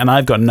tell me, and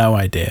I've got no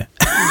idea.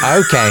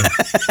 Okay.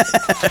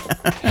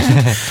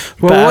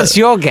 Well, But what's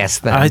your guess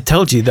then? I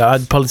told you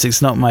that politics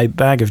is not my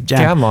bag of jam.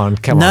 Come on.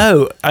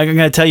 No, I'm going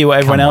to tell you what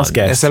everyone Come else on.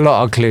 guessed. There's a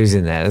lot of clues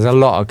in there.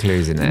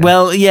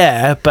 Well,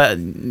 but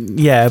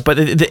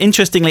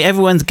interestingly,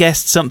 everyone's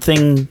guessed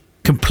something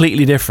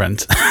completely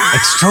different.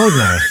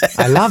 Extraordinary.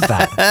 I love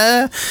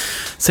that.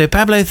 So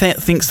Pablo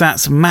thinks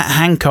that's Matt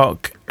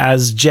Hancock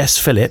as Jess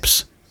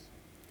Phillips.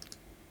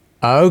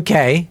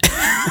 Okay.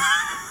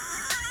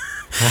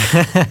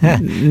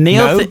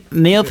 Neil No.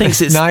 Neil thinks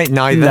it's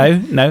Neither.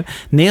 No.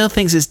 Neil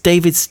thinks it's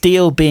David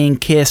Steele being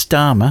Keir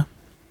Starmer.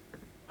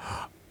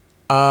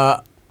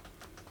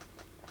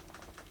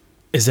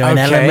 Is there an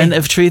okay. element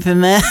of truth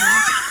in there?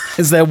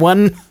 Is there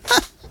one?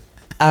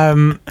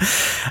 Hannah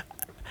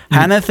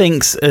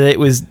thinks it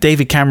was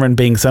David Cameron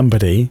being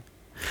somebody.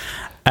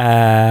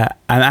 And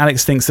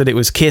Alex thinks that it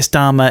was Keir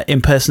Starmer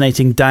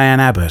impersonating Diane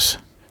Abbott.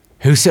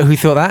 Who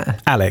thought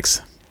that?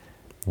 Alex.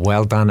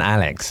 Well done,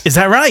 Alex. Is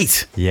that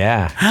right?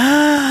 Yeah.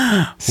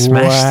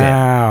 Smashed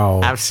Wow.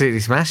 it. Absolutely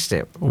smashed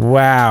it.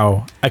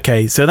 Wow.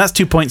 Okay, so that's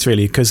 2 points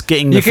really, because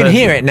getting You can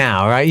hear it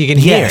now, right? You can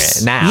hear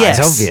it now. Yes.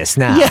 It's obvious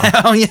now.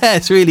 Yeah. Oh, yeah.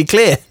 It's really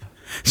clear.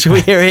 Shall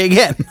we hear it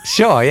again?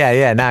 Sure,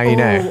 yeah. Now you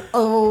know.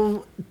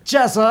 Oh,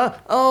 Jezza,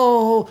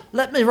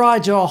 let me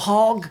ride your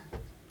hog.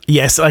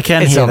 Yes, I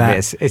can It's hear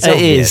obvious. that. It's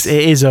obvious.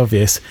 It is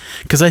obvious.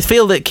 Because I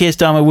feel that Keir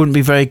Starmer wouldn't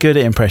be very good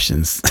at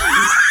impressions.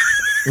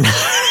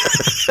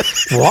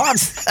 What?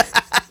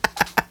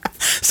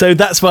 So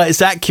that's why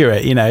it's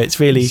accurate. It's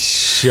really.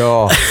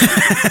 Sure.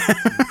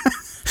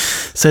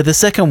 So the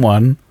second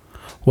one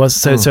was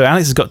so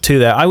Alex has got 2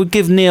 there. I would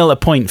give Neil a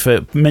point for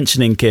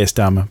mentioning Keir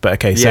Starmer, but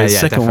okay. So Yeah, the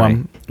second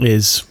one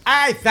is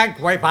I think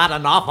we've had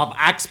enough of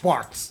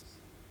exports.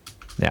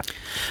 Yeah.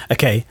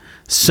 okay.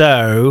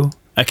 So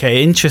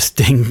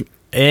interesting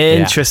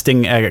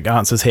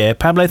answers here.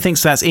 Pablo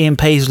thinks that's Ian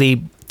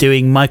Paisley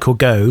doing Michael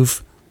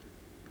Gove.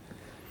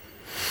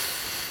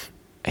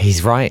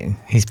 He's right.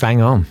 He's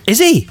bang on. Is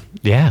he?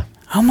 Yeah.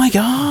 Oh my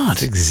God.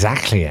 That's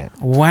exactly it.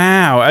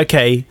 Wow.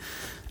 Okay.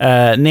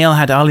 Neil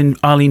had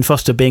Arlene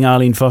Foster being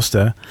Arlene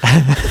Foster.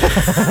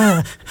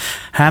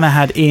 Hannah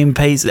had Ian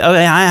Paisley. Oh,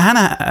 yeah,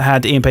 Hannah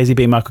had Ian Paisley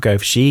being Michael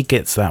Gove. She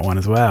gets that one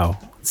as well.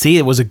 See,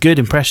 it was a good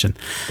impression.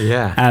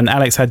 Yeah. And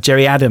Alex had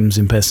Jerry Adams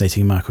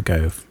impersonating Michael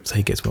Gove, so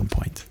he gets 1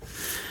 point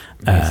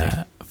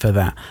for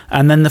that.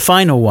 And then the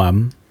final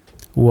one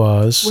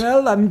was...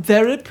 Well, I'm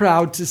very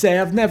proud to say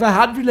I've never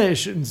had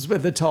relations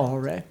with a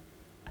Tory.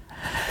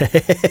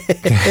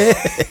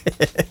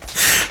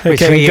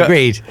 Which Okay, we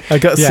agreed. I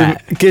got Yeah.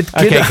 some good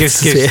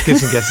answers here. Give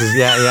some guesses.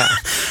 Yeah.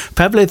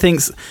 Pablo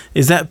thinks,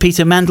 is that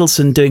Peter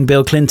Mandelson doing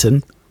Bill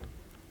Clinton?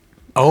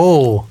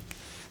 Oh,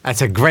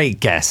 that's a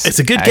great guess. It's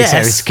a good So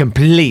guess. it's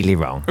completely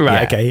wrong.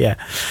 Right, Yeah. okay,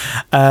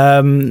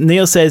 yeah.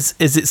 Neil says,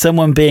 is it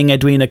someone being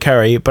Edwina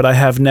Curry, but I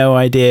have no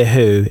idea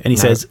who? And he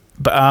says,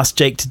 but ask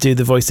Jake to do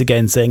the voice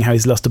again, saying how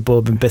he's lost a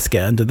bourbon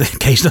biscuit under the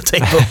occasional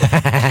table.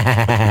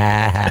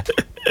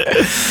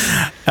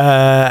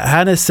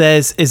 Hannah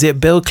says, is it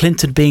Bill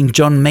Clinton being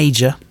John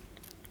Major?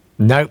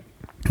 Nope.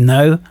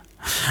 No.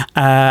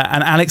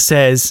 And Alex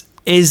says,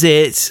 is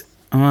it...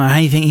 how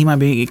do you think he might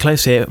be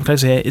close here?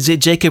 Is it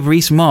Jacob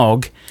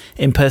Rees-Mogg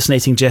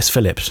impersonating Jess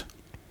Phillips?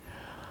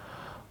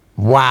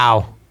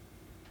 Wow.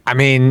 I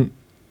mean,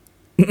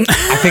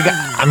 I think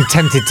I'm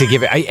tempted to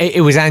give it.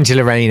 It was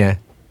Angela Rayner.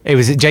 It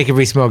was Jacob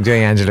Rees-Mogg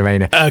doing Angela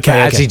Rayner. Okay.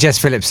 Actually, Jess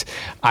Phillips,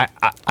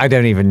 I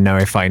don't even know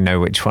if I know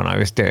which one I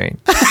was doing.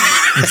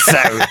 So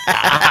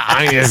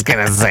I'm just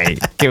going to say,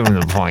 give him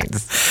the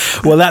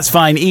points. Well, that's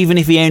fine. Even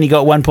if he only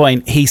got 1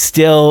 point, he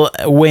still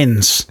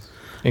wins.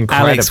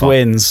 Incredible. Alex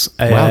wins.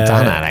 Well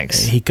done,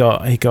 Alex. He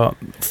got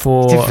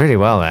 4 Did really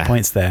well there.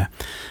 points there.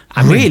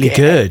 I mean, really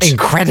good.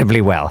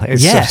 Incredibly well.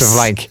 It's Yes. sort of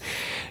like,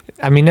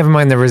 I mean, never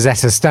mind the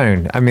Rosetta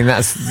Stone. I mean,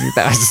 that's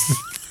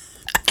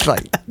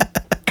like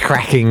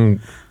cracking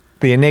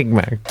the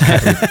enigma.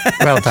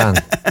 Well done.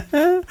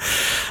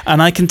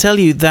 And I can tell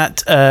you that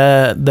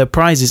the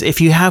prizes,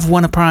 if you have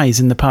won a prize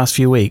in the past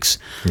few weeks,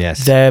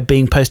 Yes. they're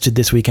being posted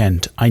this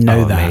weekend. I know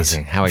Oh, that.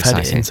 amazing. How I've had it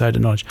exciting. insider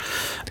knowledge.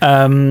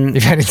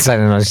 You've had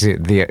insider knowledge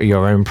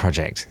your own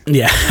project.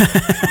 Yeah.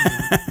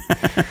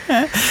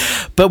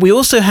 But we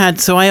also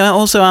had, so I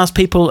also asked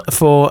people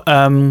for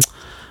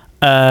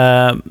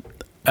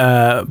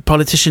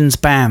politicians'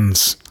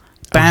 bands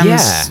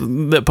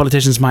that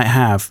politicians might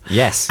have.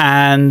 Yes.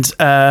 And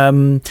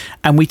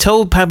we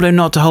told Pablo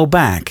not to hold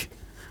back.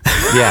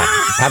 Yeah.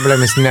 Pablo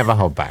must never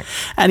hold back.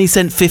 And he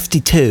sent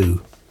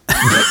 52.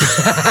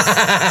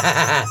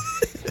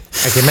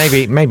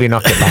 Okay, maybe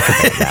knock it back a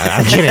bit. No,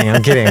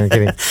 I'm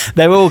kidding.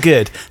 They're all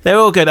good.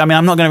 I mean,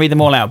 I'm not going to read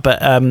them all out,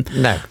 but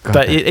No, go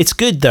but on. it's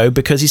good though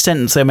because he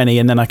sent so many,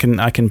 and then I can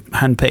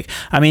handpick.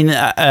 I mean,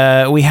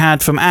 we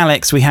had from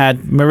Alex, we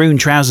had Maroon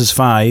Trousers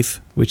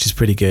 5, which is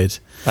pretty good.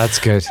 That's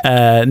good.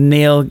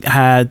 Neil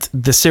had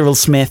the Cyril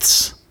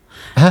Smiths,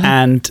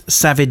 and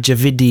Savage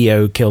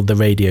Video killed the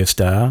radio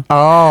star,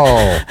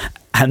 Oh,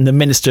 and the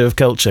Minister of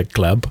Culture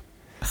Club.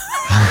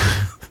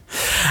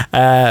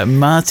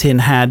 Martin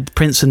had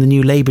Prince and the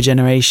New Labour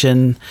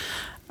Generation.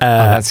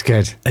 that's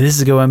good. And this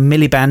is a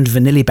Milliband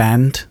Vanilli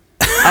Band.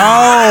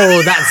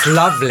 Oh, that's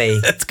lovely.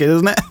 That's good,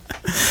 isn't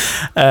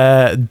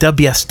it?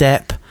 W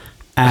Step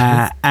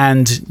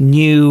and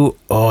New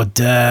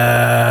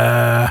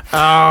Order.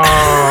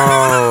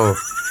 Oh,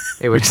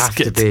 it would Which is have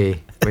to good.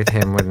 be with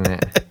him, wouldn't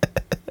it?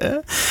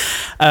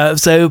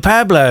 So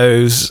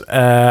Pablo's,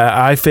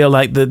 I feel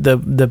like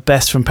the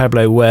best from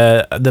Pablo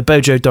were the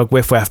Bojo Dog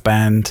Whiff Waff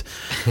Band,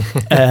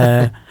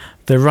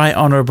 the Right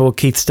Honourable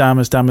Keith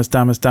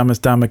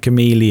Starmer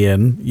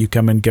Chameleon, You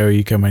Come and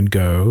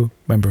Go,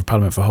 Member of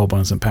Parliament for Holborn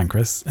and St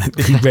Pancras.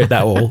 He read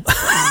that all.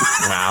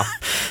 Wow.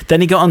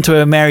 Then he got onto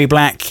a Mary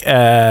Black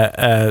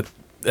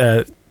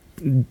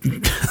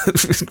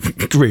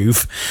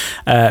groove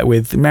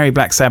with Mary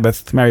Black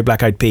Sabbath, Mary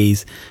Black Eyed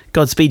Peas,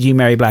 Godspeed You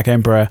Mary Black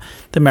Emperor,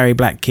 the Mary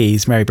Black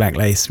Keys, Mary Black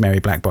Lace, Mary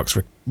Black Box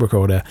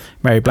Recorder,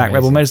 Mary Black Amazing.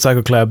 Rebel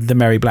Motorcycle Club, the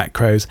Mary Black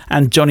Crows,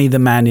 and Johnny the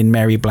Man in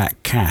Mary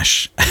Black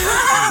Cash.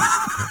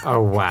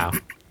 Oh, wow.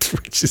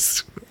 Which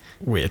is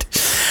weird.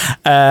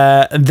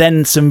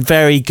 Then some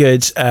very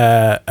good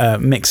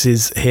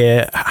mixes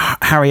here.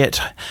 Harriet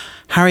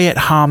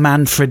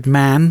Harmanfred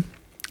Mann.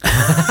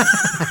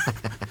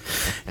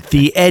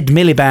 The Ed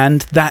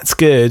Miliband, that's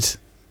good.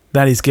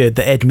 That is good.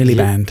 The Ed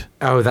Miliband.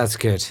 Oh, that's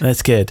good.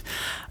 That's good.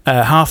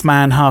 Half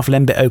Man, Half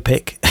Lembit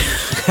Opic.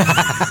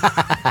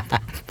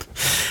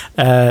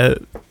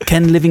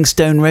 Ken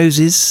Livingstone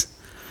Roses.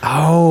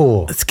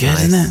 Oh, That's good,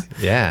 nice. isn't it?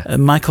 Yeah.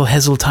 Michael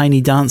Hessel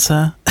Tiny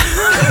Dancer.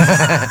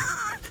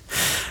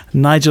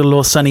 Nigel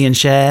Law Sonny and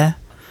Cher.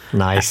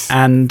 Nice.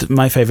 And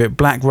my favourite,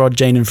 Black Rod,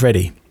 Jane and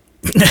Freddie.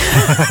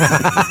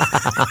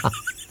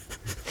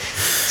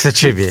 It's a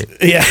tribute.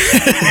 Yeah.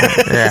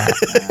 Yeah.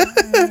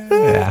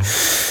 Yeah.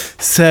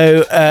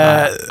 So,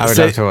 I would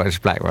love to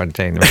watch Black Rod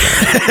Jane. I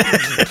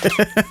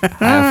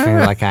feel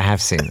like I have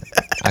seen it.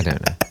 I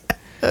don't know.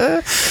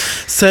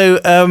 So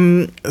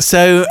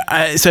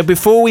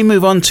before we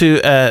move on to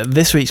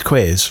this week's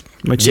quiz,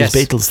 which Yes.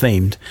 is Beatles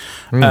themed,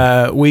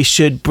 we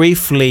should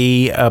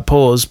briefly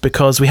pause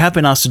because we have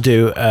been asked to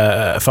do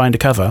Find a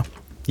Cover.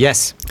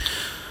 Yes.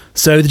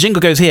 So the jingle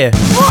goes here.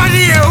 What do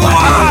you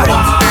want?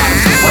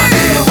 What do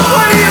you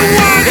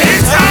want?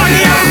 It's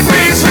audio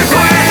quiz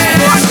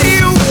request. What do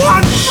you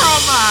want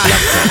from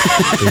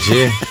us? Did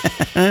you?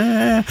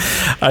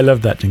 I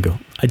love that jingle.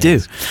 I do.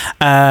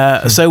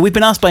 So we've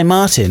been asked by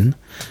Martin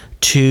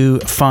to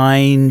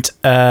find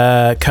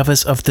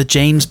covers of the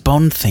James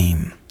Bond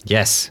theme.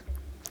 Yes.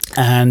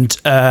 And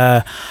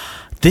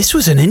this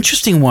was an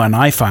interesting one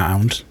I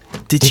found.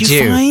 Did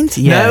you find?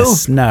 No.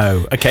 Yes.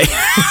 No. Okay.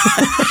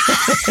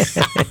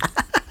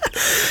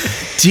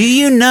 Do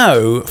you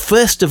know,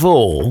 first of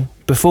all,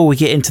 before we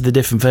get into the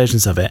different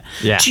versions of it,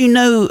 Yeah. do you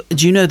know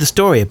the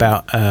story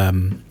about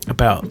The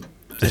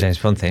James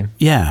Bond theme?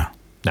 yeah.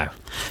 No.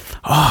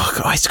 Oh,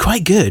 God, it's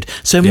quite good.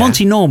 So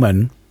Monty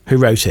Norman, who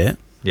wrote it,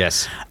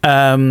 Yes.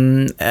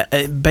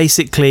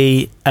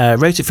 basically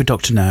wrote it for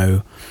Dr.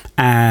 No,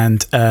 and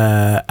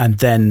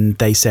then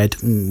they said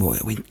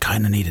we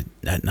kind of need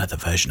another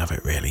version of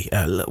it. Really,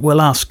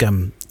 we'll ask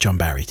John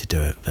Barry to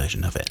do a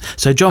version of it.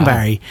 So John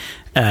Barry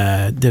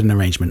did an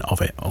arrangement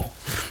of it all,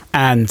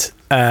 and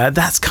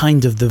that's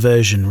kind of the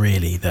version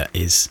really that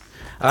is.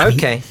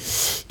 Okay.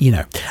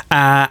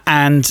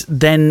 And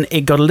then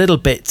it got a little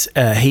bit.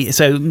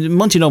 So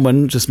Monty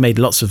Norman just made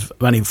lots of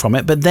money from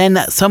it, but then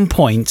at some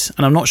point,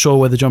 and I'm not sure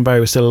whether John Barry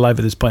was still alive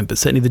at this point, but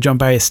certainly the John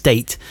Barry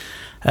estate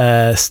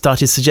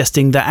started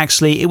suggesting that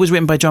actually it was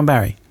written by John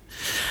Barry,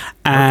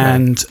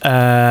 and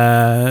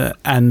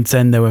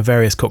then there were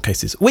various court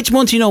cases, which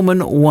Monty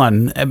Norman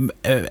won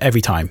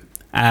every time,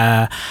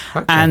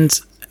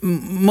 and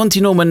Monty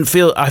Norman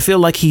I feel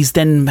like he's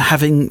then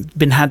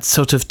had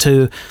sort of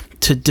to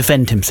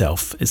defend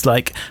himself. It's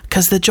like,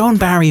 because the John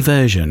Barry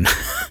version,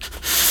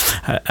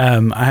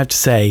 I have to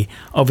say,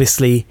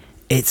 obviously,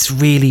 it's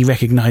really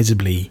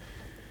recognisably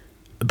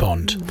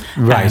Bond,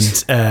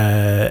 Right.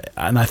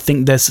 and I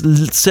think there's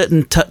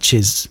certain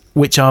touches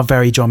which are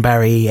very John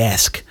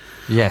Barry-esque,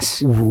 Yes.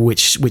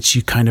 which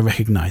you kind of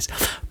recognise.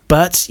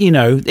 But,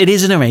 it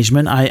is an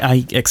arrangement.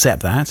 I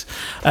accept that.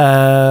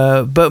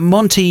 But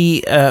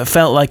Monty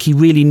felt like he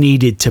really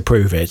needed to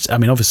prove it. I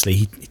mean, obviously,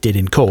 he did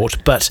in court,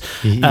 but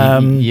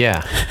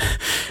Yeah.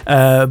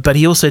 but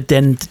he also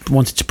then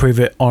wanted to prove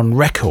it on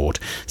record.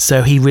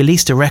 So he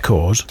released a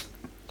record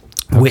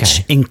which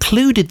Okay.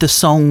 included the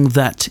song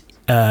that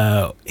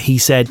he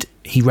said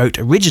he wrote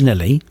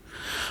originally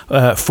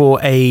for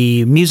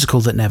a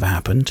musical that never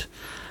happened.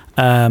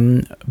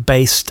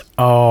 Based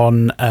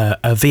on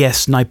a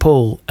V.S.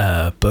 Naipaul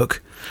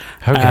book,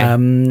 Okay.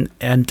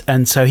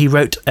 and so he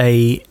wrote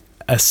a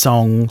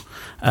song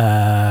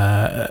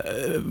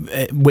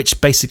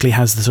which basically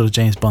has the sort of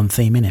James Bond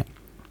theme in it,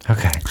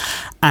 Okay.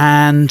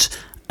 and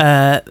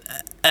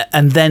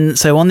then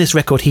so on this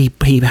record he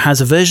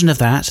has a version of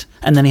that,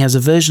 and then he has a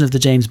version of the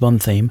James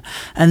Bond theme,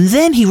 and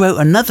then he wrote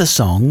another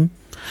song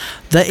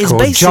that is Called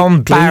basically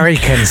John Barry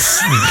can.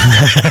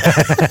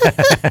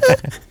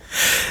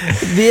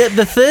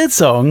 The third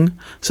song.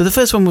 So the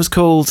first one was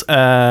called.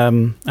 I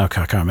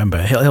can't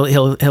remember.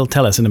 He'll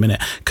tell us in a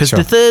minute, because Sure.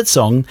 the third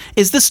song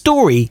is the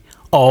story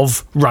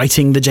of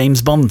writing the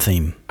James Bond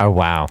theme. Oh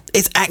wow.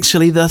 It's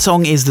actually, the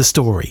song is the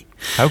story,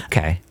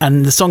 Okay.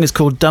 and the song is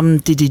called Dum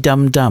Diddy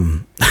Dum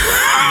Dum.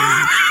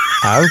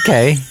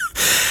 Okay.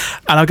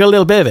 And I've got a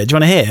little bit of it. Do you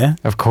want to hear?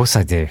 Of course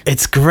I do.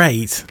 It's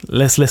great.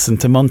 Let's listen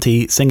to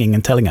Monty singing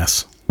and telling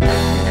us.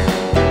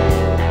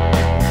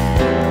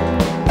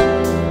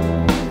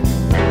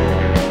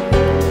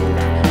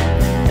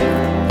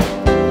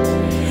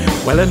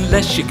 Well,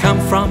 unless you come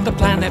from the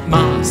planet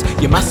Mars,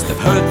 you must have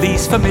heard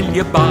these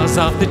familiar bars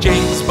of the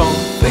James Bond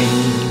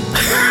theme.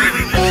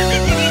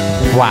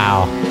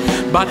 Wow.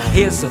 But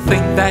here's the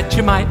thing that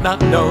you might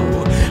not know.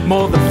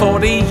 More than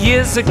 40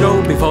 years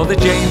ago, before the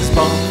James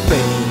Bond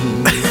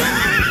theme,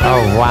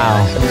 Oh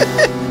wow.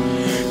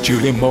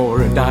 Julie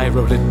Moore and I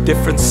wrote a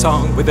different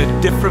song with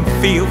a different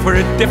feel for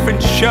a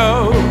different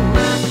show.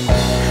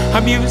 A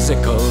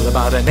musical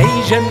about an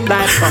Asian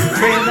lad from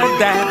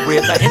Trinidad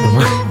with a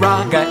Hindu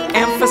raga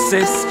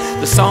emphasis.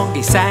 The song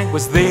he sang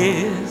was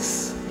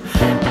this: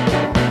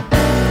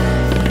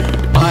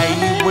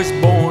 I was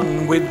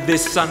born with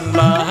this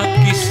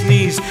unlucky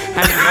sneeze,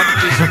 and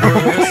much is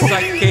worse,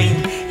 I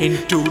came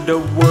into the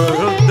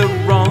world the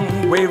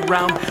wrong way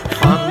round.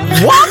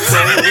 What?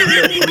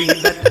 Agree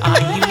that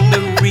I'm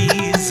the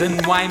reason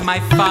why my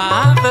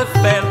father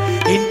fell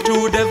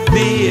into the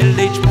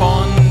village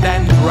pond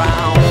and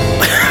drowned.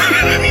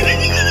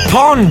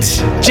 Pond.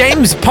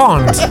 James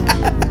Pond.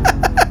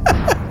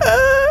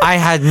 I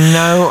had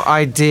no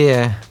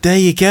idea. There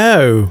you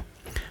go.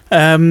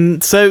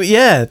 So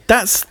yeah,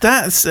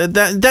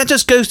 that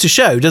just goes to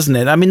show, doesn't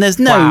it? I mean, there's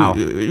no Wow.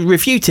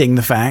 refuting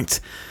the fact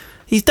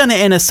he's done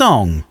it in a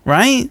song,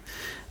 right?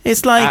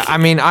 It's like I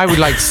mean, I would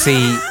like to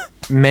see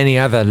many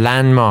other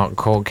landmark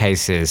court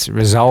cases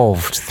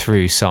resolved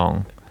through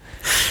song.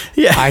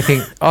 Yeah. I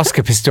think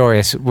Oscar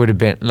Pistorius would have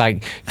been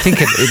like,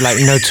 think of it like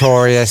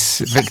notorious,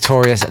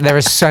 victorious. There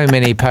are so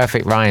many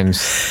perfect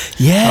rhymes.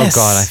 Yes. Oh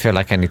God, I feel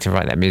like I need to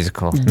write that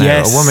musical. No,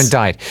 Yes. a woman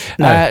died.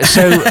 No.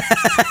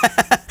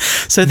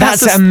 So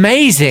that's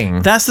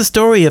amazing. That's the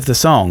story of the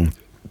song.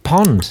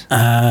 Pond.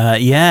 With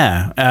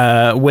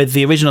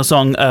the original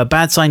song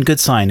Bad Sign, Good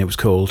Sign, it was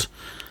called.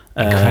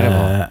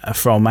 Incredible.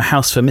 From A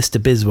House for Mr.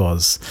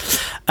 Bizwas.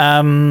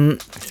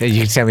 So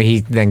you tell me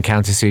he then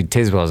countersued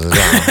Tiswas as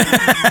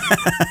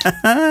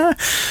well.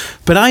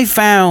 But I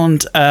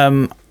found...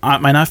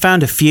 I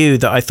found a few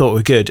that I thought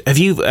were good. Have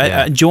you?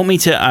 Do you want me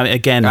to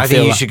again? I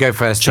think you should go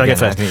first. Should I go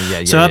first?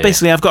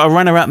 Basically, I've got a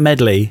runner-up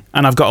medley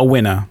and I've got a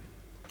winner.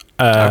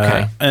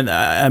 Okay. And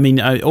I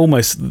mean,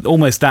 almost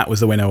that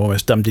was the winner.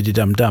 Almost dum diddy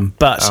dum dum.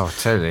 But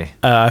totally.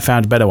 I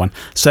found a better one.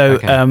 So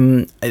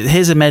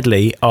here's a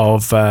medley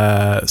of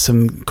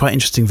some quite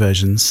interesting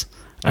versions.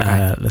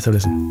 Okay. Let's have a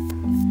listen.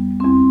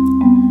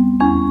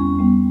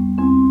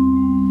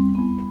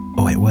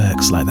 Oh, it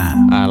works like that.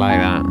 I like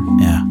that.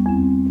 Yeah.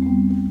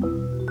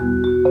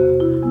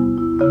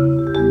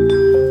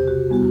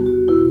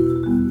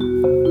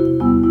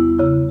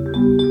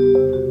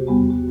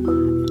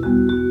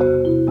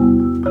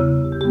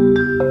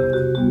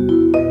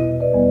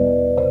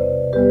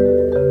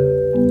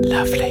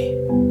 Lovely.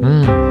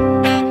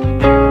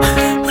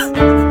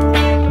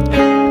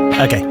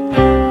 Okay.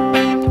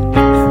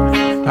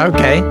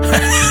 Okay.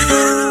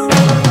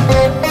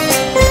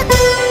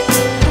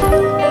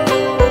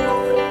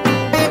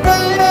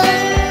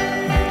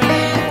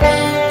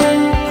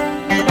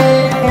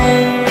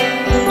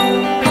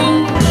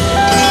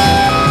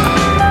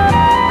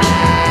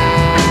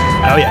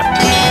 Oh yeah.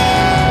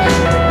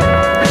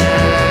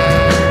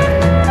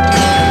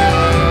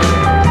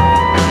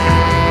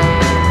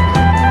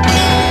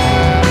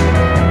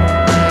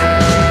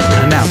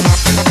 And now.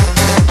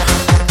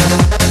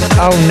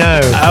 Oh no.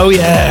 Oh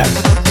yeah.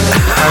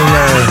 Oh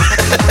no.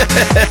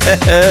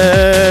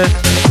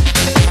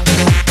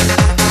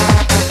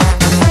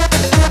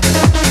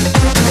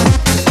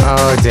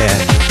 Oh dear.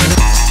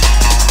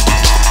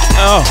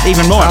 Oh,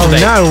 even more. Oh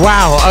no!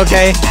 Wow.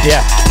 Okay.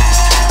 Yeah.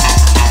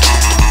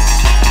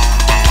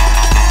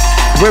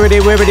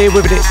 Wibbity wibbity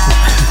wibbity.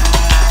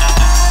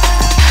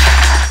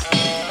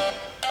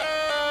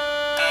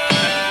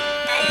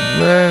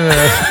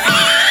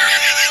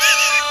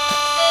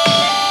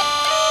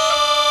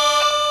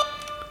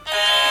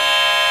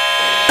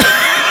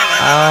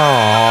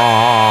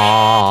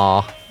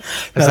 Oh.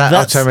 Is that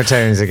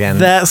Automatones again?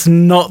 That's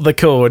not the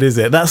chord, is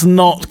it? That's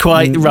not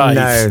quite right.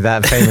 No,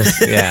 that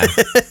famous. Yeah.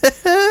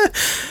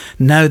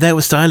 No, they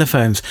were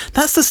stylophones.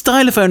 That's the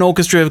Stylophone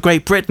Orchestra of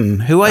Great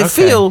Britain, who I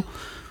feel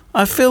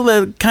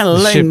they're kind of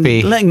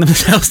letting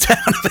themselves down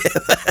a bit.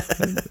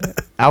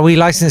 Are we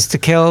licensed to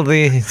kill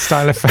the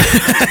stylophone?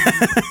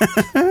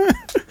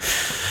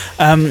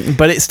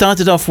 But it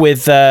started off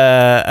with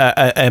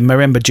a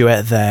marimba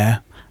duet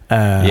there. From,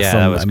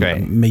 that was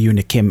great.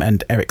 Mayuna Kim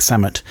and Eric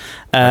Samet.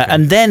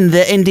 And then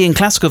the Indian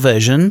classical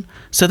version.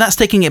 So that's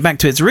taking it back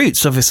to its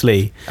roots,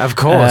 obviously. Of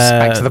course,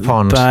 back to the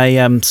pond. By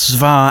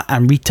Svar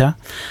Amrita.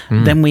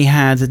 Then we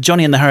had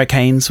Johnny and the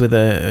Hurricanes with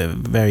a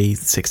very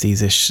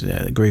 60s-ish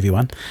groovy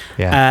one.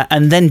 Yeah.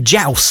 And then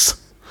Jaus,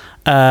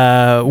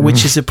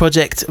 which is a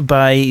project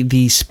by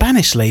the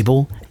Spanish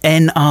label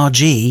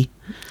NRG.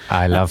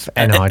 I love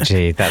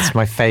NRG. That's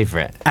my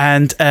favourite.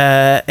 And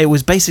it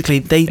was basically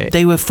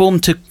they were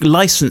formed to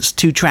license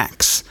 2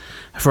 tracks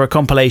for a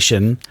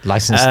compilation.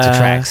 Licensed to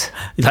tracks.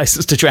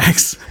 Licensed to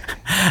tracks.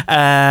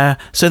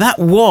 So that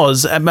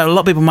was a lot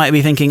of people might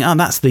be thinking, oh,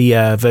 that's the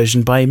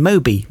version by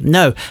Moby.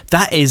 No,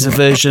 that is a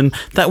version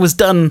that was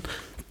done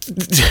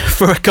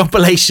for a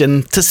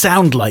compilation to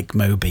sound like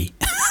Moby.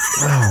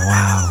 Oh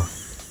wow.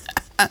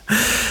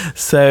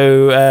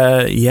 So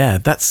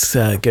that's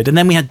good. And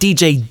then we had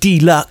DJ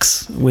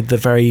Deluxe with the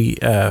very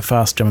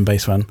fast drum and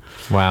bass one.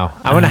 Wow.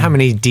 I wonder how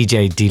many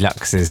DJ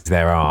Deluxes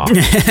there are.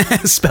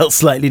 Spelt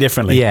slightly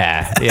differently.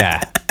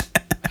 Yeah.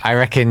 I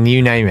reckon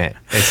you name it,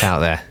 it's out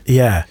there.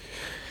 Yeah.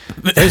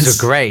 Those are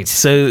great.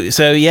 So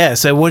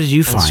what did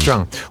you find?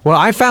 Strong. Well,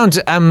 I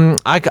found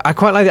I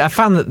quite like it. I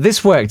found that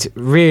this worked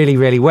really,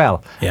 really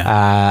well.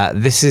 Yeah.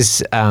 This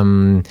is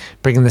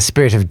bringing the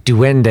spirit of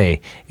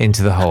duende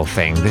into the whole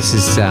thing. This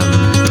is a guy.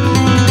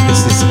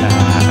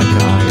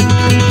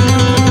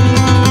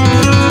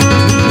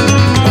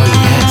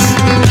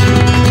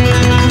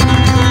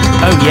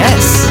 Oh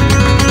yes.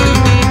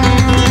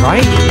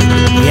 Right?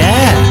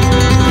 Yeah.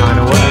 Kind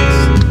of works.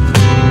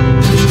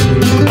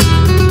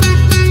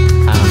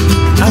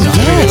 Oh I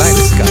really like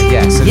this guy.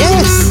 Yeah. So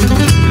yes.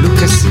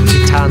 Lucas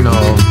Gitano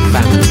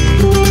family.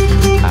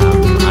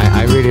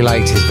 I really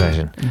liked his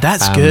version.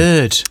 That's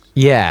good.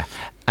 Yeah,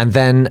 and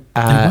then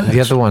the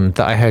other one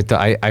that I heard that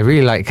I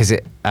really like because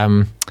it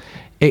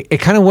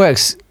kind of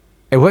works.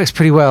 It works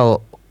pretty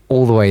well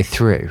all the way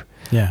through.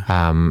 Yeah.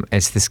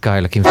 It's this guy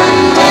looking for with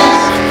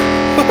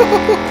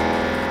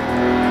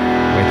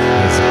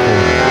his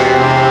accordion.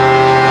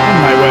 Oh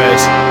my word.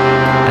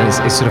 And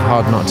it's sort of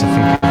hard not to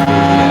think of the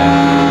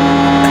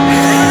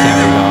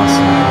Gary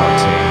Larson part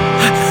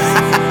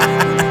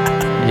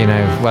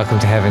Welcome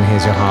to Heaven,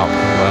 here's your harp.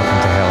 Welcome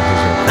to Hell,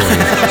 here's your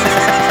accordion.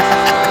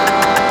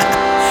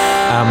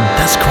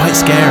 That's quite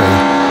scary.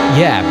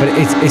 Yeah, but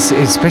it's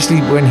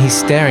especially when he's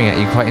staring at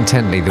you quite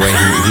intently, the way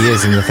he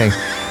is in the thing.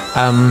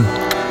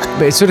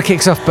 But it sort of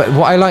kicks off. But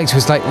what I liked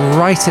was like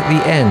right at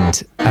the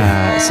end,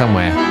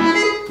 somewhere.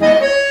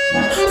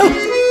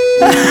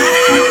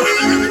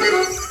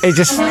 He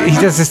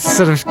does this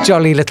sort of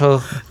jolly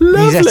little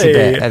musette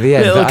bit at the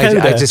end. Little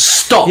that I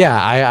just Stop. Yeah,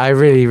 I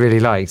really, really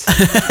liked.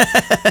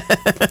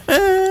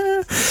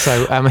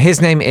 So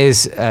his name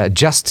is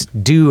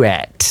Just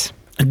Duet.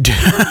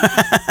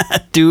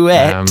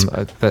 Duet.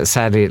 But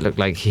sadly, it looked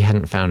like he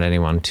hadn't found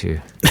anyone to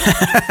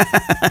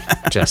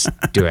just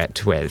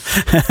duet with.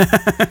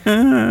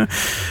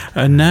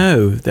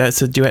 No,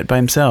 that's a duet by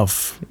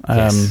himself.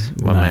 Yes,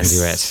 one-man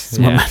duet.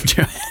 One man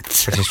duet.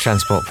 British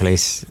Transport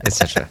Police,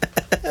 etc.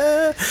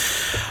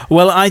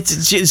 Well, I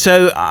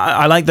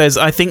like those.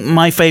 I think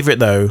my favourite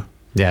though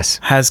Yes.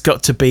 has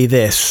got to be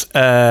this.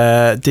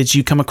 Did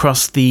you come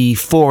across the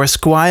Four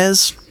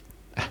Esquires?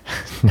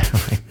 No,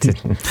 I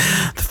didn't.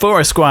 The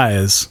Four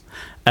Esquires,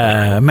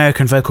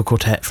 American vocal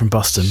quartet from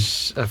Boston.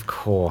 Of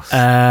course.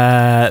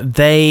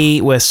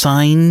 They were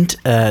signed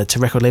to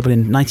record label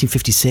in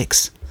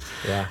 1956.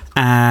 Yeah.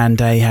 And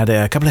they had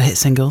a couple of hit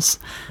singles.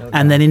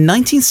 And then in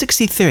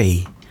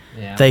 1963,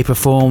 they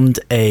performed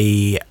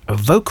a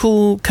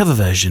vocal cover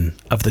version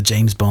of the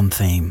James Bond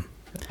theme.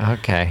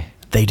 Okay.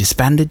 They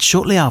disbanded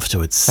shortly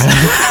afterwards.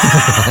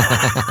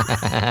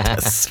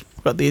 That's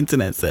what the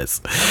internet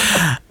says.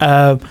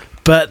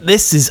 But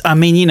this is, I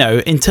mean,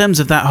 in terms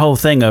of that whole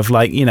thing of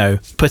like,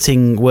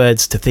 putting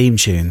words to theme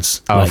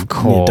tunes. Of like,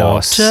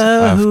 course.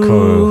 Doctor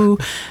Who.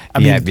 I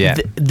mean, Yeah.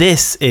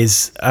 this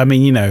is, I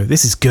mean,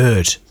 this is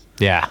good.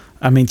 Yeah.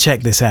 I mean,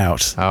 check this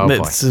out. Oh,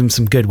 boy.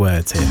 Some good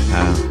words here.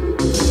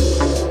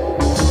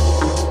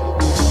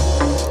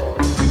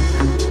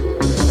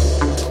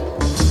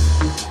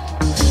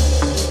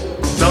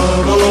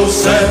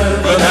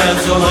 007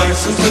 has a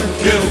license to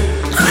kill.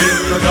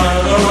 With a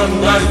gun or a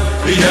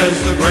knife, he has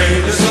the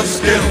greatest of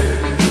skill.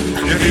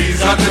 If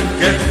he's out to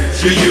get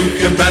you, you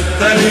can bet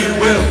that he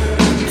will.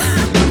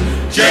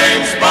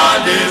 James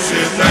Bond is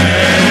his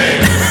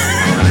name.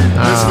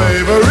 His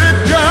favorite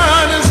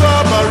gun is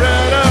a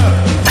Beretta.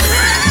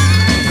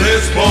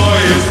 This boy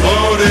is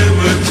loaded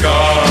with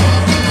charm.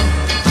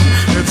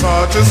 It's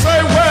hard to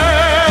say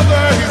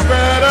whether he's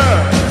better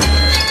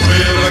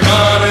with a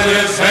gun in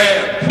his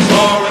hand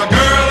or a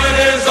girl in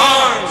his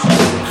arms.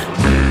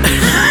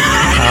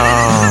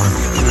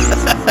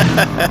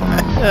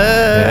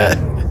 Yeah.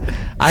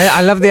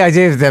 I love the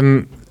idea of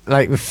them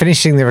like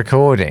finishing the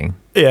recording.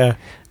 Yeah.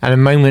 And a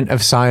moment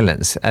of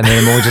silence, and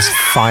then them all just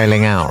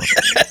filing out,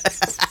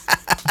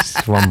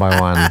 just one by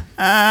one.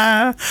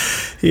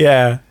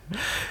 Yeah.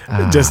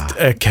 Just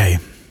okay.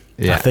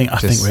 Yeah, I think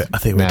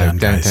we're done,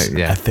 guys.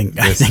 Yeah, I think.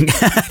 There's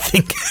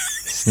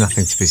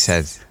nothing to be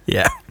said.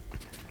 Yeah.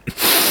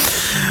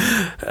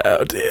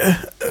 Oh dear.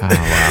 Oh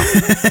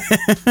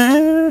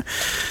wow.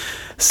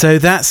 So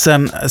that's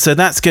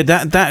good.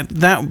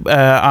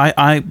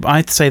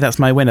 I'd say that's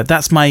my winner.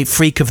 That's my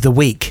freak of the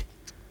week.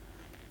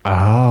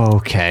 Oh,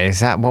 okay. Is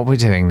that what we're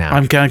doing now?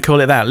 I'm going to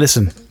call it that.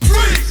 Listen. Some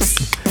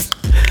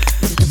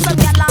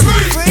gal a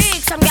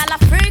freak, some gal a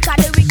freak of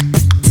the week.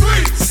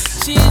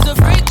 She's a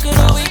freak of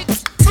the week.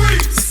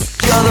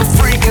 You're the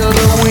freak of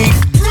the week.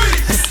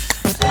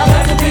 I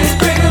like to be the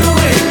freak of the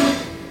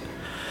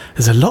week.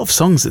 There's a lot of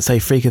songs that say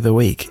freak of the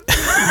week.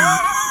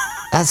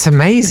 That's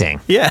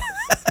amazing. Yeah.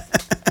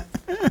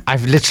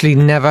 I've literally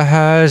never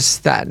heard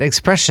that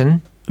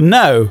expression.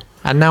 No.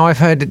 And now I've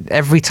heard it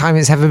every time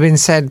it's ever been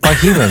said by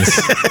humans.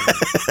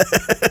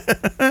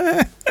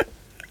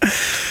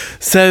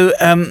 So,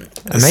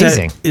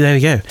 amazing. So, there we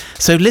go.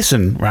 So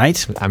listen,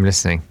 right? I'm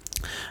listening.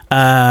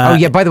 Oh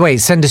yeah. By the way,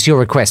 send us your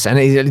requests, and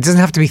it doesn't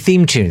have to be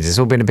theme tunes. It's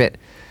all been a bit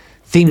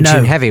theme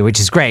tune heavy, which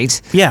is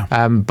great. Yeah.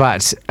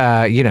 But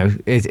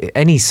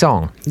any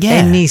song, Yeah.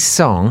 any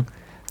song.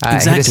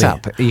 Exactly. Hit us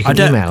up. You can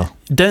email.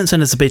 Don't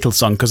send us a Beatles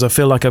song because I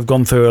feel like I've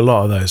gone through a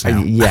lot of those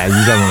now. Yeah,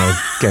 you don't want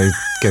to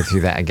go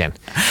through that again.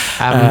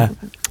 Yeah.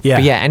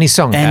 But yeah, any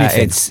song.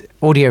 Anything. It's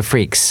Audio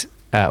Freaks,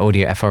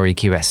 audio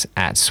FREQS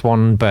at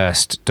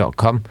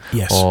swanburst.com.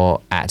 Yes.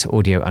 Or at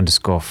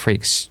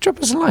audio_freaks. Drop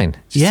us a line.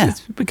 Yeah.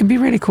 We can be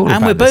really cool And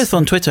about we're this. both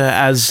on Twitter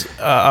as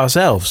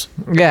ourselves.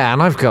 Yeah,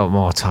 and I've got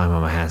more time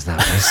on my hands now.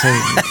 So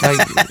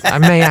I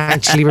may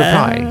actually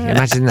reply.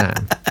 Imagine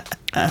that.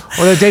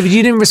 Although, David,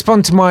 you didn't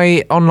respond to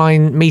my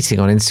online meeting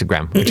on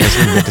Instagram, which I was a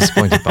little bit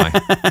disappointed by.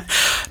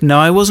 No,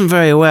 I wasn't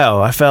very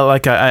well. I felt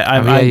like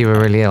you were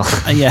really ill.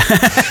 Yeah.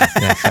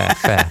 Yeah,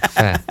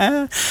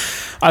 fair.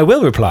 I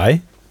will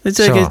reply.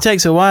 Sure. It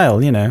takes a while,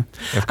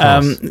 Of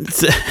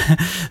course.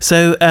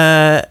 So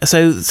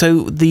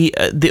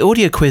the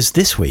audio quiz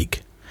this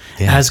week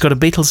has got a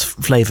Beatles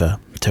flavour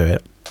to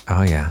it.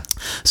 Oh, yeah.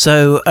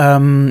 So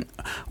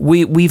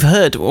we've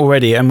heard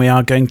already, and we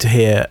are going to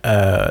hear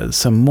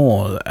some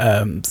more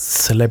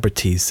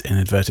celebrities in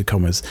inverted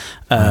commas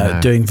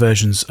doing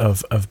versions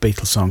of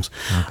Beatles songs.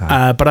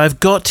 Okay. But I've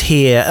got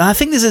here, and I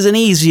think this is an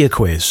easier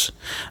quiz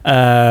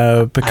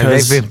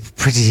because they've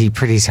been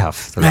pretty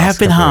tough. They have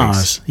been hard,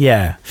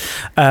 yeah.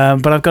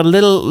 But I've got a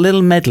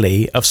little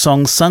medley of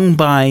songs sung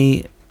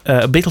by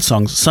Beatles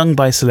songs sung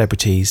by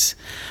celebrities,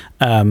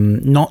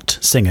 not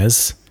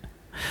singers,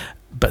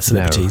 but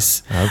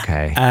celebrities. No.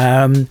 Okay.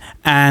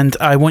 And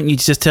I want you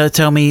to just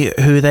tell me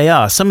who they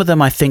are. Some of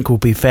them I think will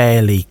be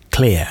fairly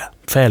clear,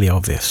 fairly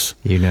obvious.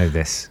 You know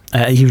this.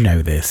 You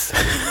know this.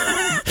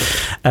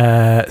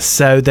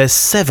 So there's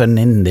 7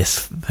 in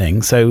this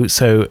thing. So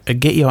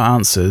get your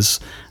answers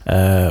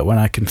when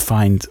I can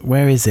find.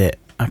 Where is it?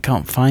 I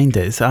can't find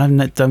it. So I've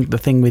not done the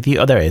thing with you.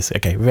 Oh, there it is.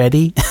 Okay,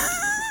 ready?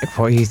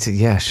 What you?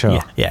 Yeah,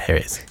 sure. Yeah, here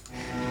it is.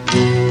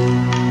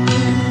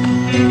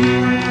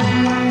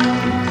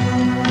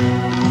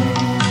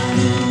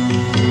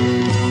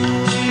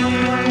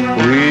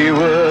 We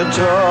were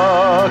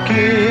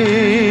talking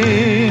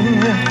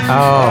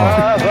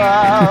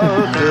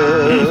about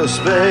the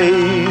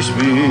space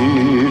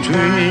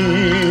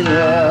between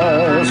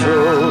us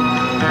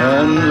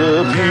and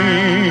the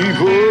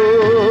people.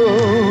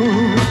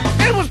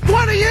 It was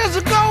 20 years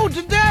ago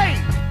today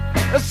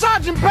that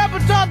Sergeant Pepper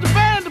taught the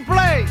band to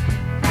play.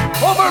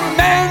 Over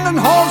men and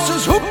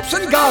horses, hoops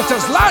and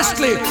garters,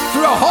 lastly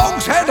through a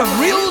hogshead of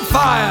real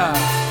fire.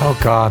 Oh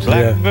God.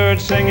 Blackbird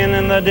singing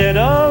in the dead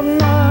of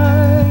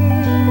night.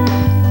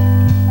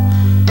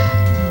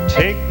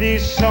 Take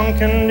these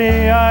sunken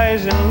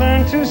eyes and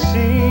learn to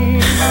see.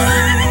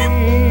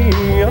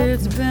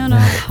 It's been a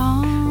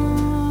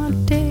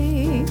hard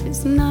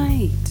day's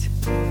night,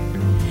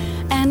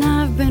 and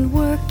I've been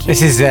working.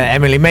 This is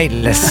Emily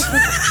Maitlis,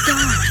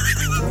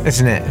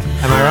 isn't it?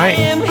 Am I right?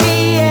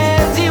 He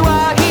is, you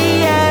are,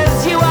 he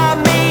is, you are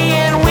me,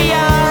 and we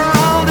are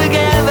all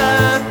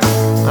together.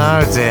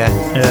 Oh dear.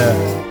 Yeah.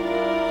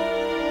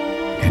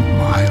 In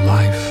my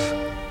life,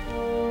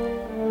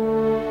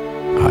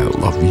 I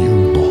love you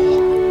more.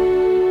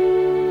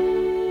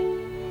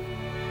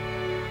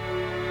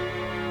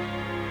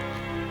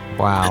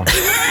 Wow.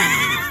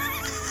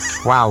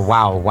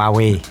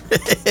 Wowee.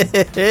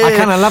 I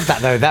kind of love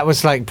that though. That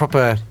was like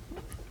proper.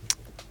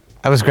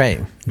 That was great.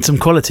 Some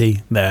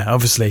quality there,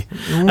 obviously.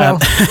 Well,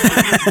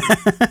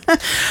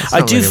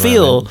 I do really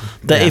feel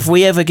that Yeah. if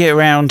we ever get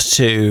around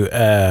to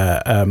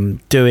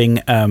doing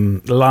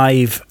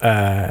live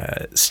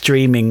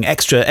streaming,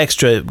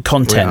 extra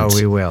content,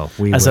 we will.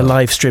 We as will. a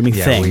live streaming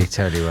Yeah, thing, we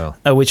totally will.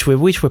 which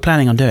we're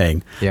planning on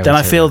doing, Yeah, then we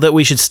I feel that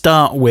we should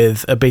start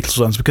with Beatles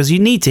ones, because you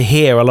need to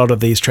hear a lot of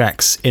these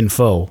tracks in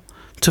full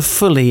to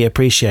fully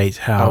appreciate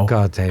how Oh,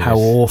 God, David. how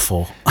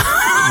awful.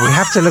 We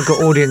have to look at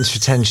audience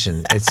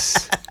retention.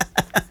 It's.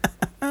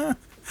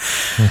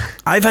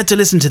 I've had to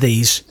listen to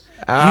these.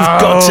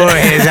 Got to.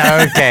 It's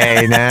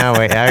okay now.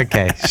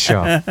 Okay,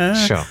 sure.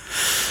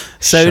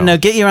 So Sure. no,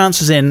 get your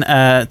answers in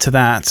to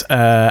that,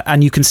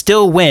 and you can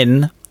still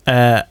win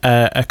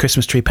a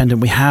Christmas tree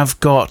pendant. We have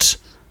got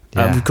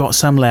Yeah. we've got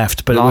some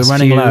left, but Last we're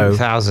running few low.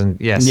 thousand,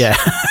 yes. Yeah.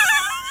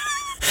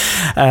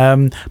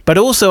 But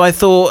also, I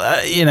thought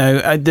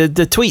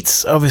the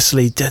tweets,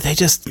 obviously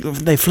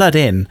they flood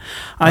in.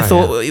 I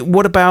thought,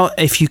 what about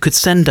if you could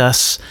send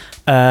us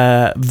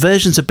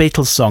versions of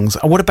Beatles songs?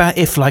 What about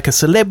if like a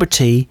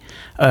celebrity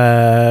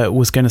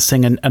was going to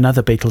sing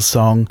another Beatles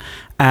song,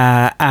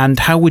 and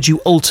how would you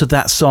alter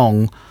that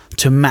song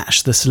to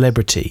match the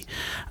celebrity?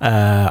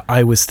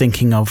 I was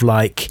thinking of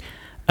like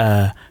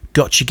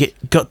got to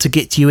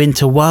get you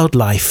into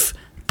wildlife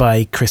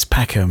by Chris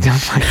Packham.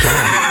 Oh my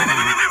God.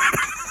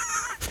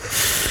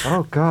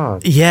 Oh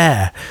God.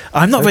 Yeah,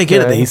 I'm not very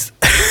good at Okay. these.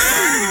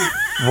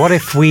 What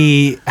if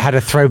we had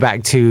a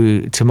throwback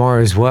to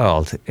Tomorrow's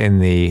World in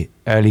the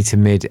early to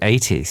mid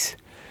 80s?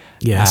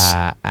 Yes.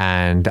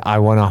 And I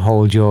Want to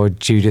Hold Your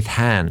Judith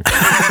hand.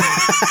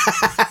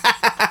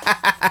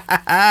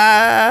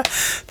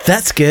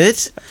 That's good.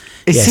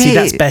 See,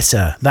 that's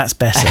better. That's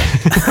better.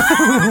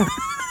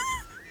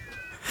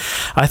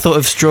 I thought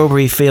of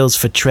Strawberry Fields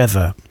for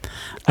Trevor.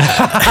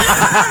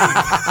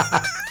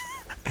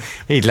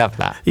 He'd love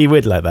that. He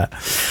would like that.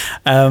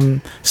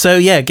 So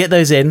yeah, get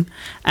those in,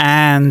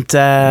 and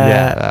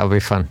Yeah, that'll be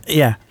fun.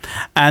 yeah.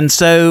 And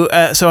so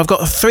I've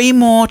got 3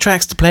 more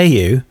tracks to play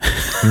you.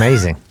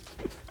 Amazing.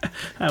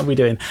 How are we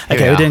doing? Here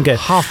Okay, we we're are, doing good.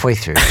 halfway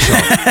through. Sure.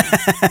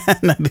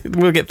 No,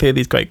 we'll get through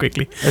these quite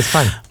quickly. It's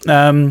fun.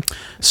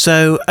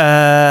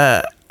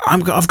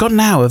 I've got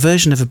now a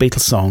version of a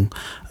Beatles song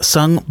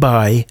sung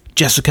by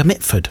Jessica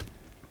Mitford.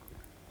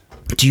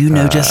 Do you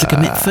know Jessica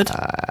Mitford?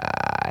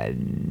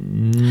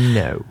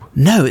 No.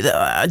 No,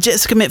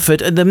 Jessica Mitford.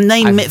 The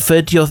name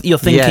Mitford, you're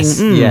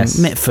thinking, Yes.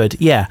 Mitford,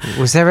 yeah.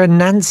 Was there a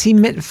Nancy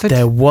Mitford?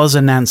 There was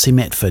a Nancy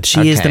Mitford.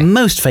 She is the Okay.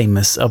 most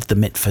famous of the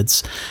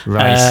Mitfords.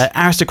 Right.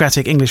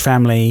 Aristocratic English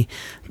family,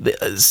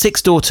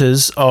 6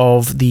 daughters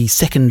of the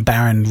 2nd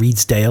Baron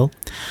Redesdale.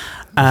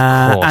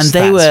 Of course, and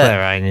that's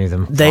where I knew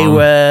them. They from.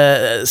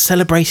 were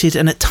celebrated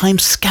and at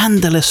times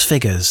scandalous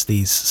figures,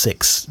 these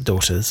 6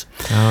 daughters.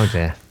 Oh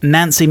dear.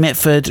 Nancy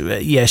Mitford,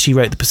 she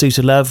wrote The Pursuit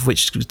of Love,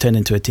 which was turned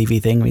into a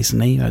TV thing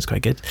recently. That was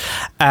quite good.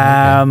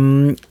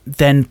 Then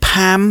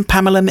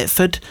Pamela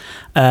Mitford,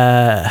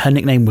 her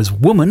nickname was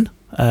Woman,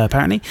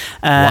 apparently.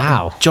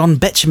 Wow. John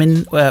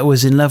Betjeman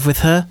was in love with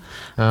her.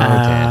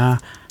 Oh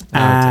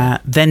dear.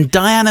 Then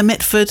Diana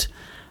Mitford,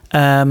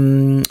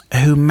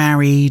 who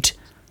married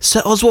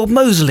Sir Oswald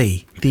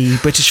Mosley, the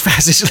British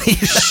fascist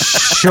leader.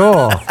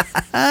 Sure.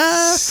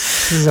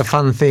 This is a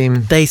fun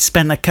theme. They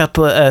spent a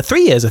couple,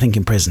 3 years, I think,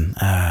 in prison,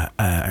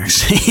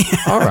 actually.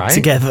 All right.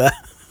 Together.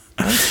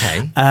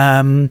 Okay.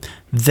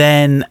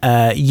 Then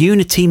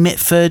Unity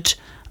Mitford.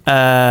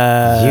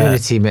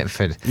 Unity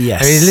Mitford.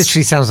 Yes. I mean, it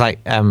literally sounds like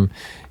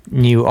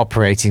new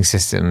operating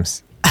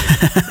systems.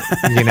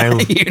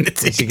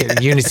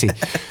 Unity.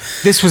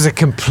 This was a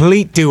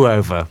complete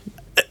do-over.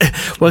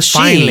 Well,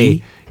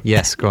 finally.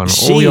 Yes, go on.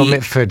 All your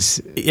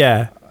Mitford's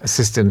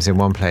systems in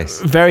one place.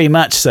 Very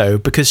much so,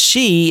 because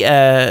she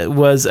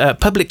was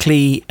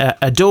publicly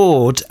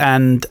adored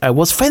and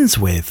was friends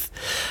with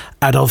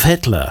Adolf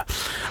Hitler.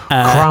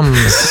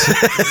 Crumbs.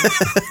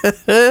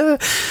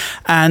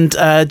 And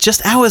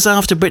just hours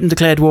after Britain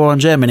declared war on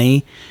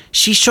Germany,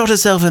 she shot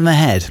herself in the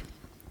head.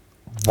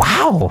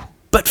 Wow.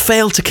 But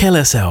failed to kill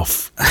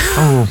herself.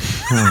 Oh.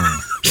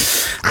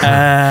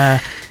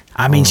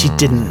 I mean, she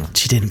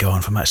didn't go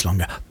on for much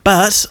longer.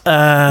 But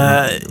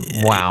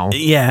wow.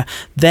 Yeah.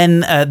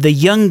 Then the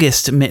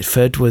youngest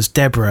Mitford was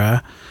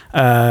Deborah,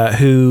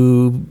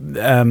 who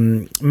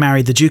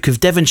married the Duke of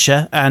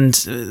Devonshire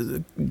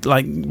and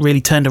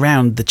really turned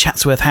around the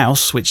Chatsworth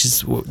House, which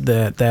is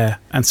their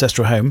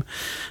ancestral home.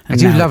 And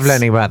I do love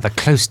learning about the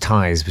close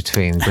ties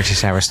between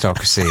British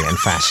aristocracy and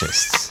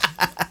fascists.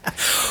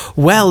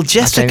 Well,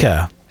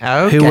 Jessica,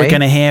 who we're going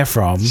to hear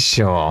from,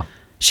 sure,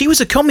 she was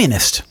a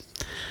communist.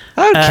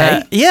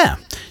 Okay. Yeah.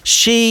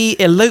 She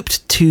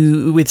eloped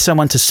with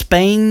someone to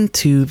Spain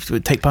to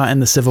take part in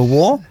the Civil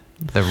War.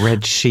 The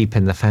red sheep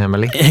in the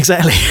family.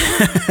 Exactly.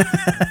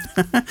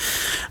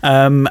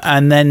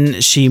 And then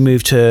she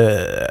moved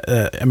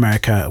to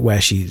America, where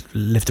she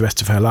lived the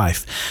rest of her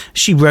life.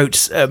 She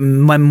wrote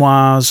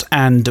memoirs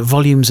and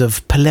volumes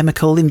of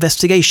polemical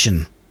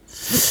investigation.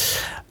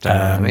 Don't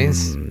know what that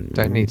means.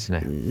 Don't need to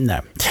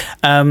know.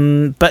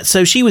 No. But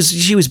so she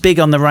was big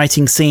on the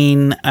writing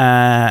scene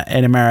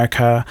in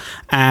America,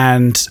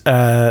 and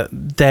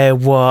there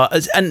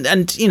was and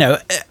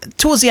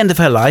towards the end of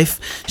her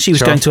life, she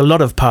was going to a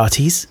lot of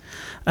parties.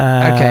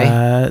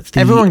 Okay.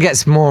 Everyone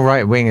gets more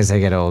right wing as they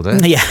get older.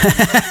 Yeah.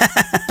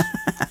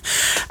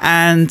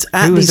 And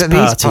at Who was these at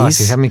parties, these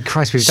parties? I mean,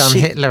 Christ, we've done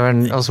Hitler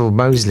and Oswald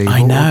Mosley.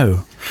 I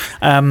know.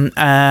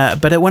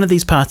 But at one of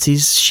these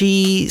parties,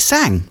 she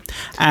sang.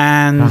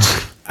 And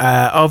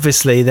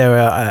obviously, there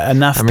are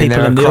enough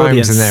people in the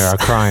audience. And there are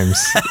crimes.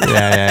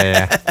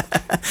 Yeah.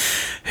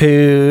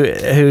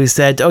 Who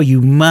said, "Oh,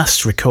 you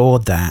must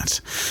record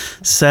that."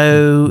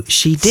 So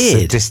she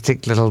did.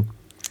 Sadistic little.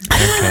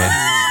 Okay.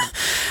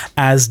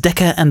 As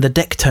Decca and the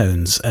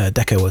Decktones.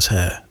 Decca was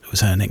her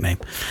nickname.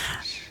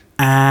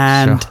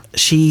 And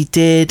she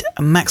did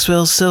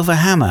Maxwell's Silver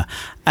Hammer.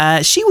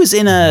 She was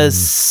in her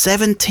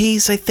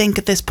 70s, I think,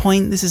 at this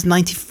point. This is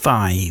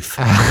 95.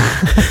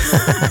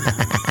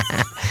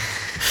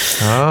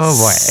 Oh,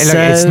 boy. Look,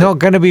 it's not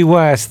going to be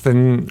worse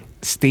than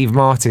Steve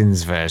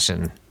Martin's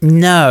version.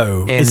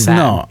 No, it's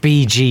not.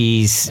 Bee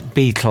Gees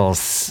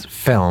Beatles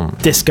film.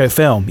 Disco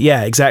film.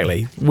 Yeah,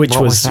 exactly. Which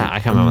what was that? I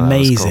can't remember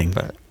amazing. What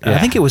that was called, but, I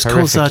think it was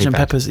called Sgt.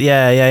 Pepper's.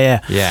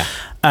 Yeah.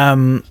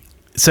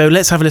 So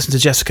let's have a listen to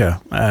Jessica,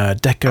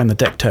 Decca and the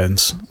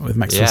Decktones with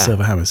Maxwell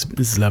Silver Hammers.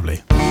 This is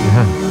lovely.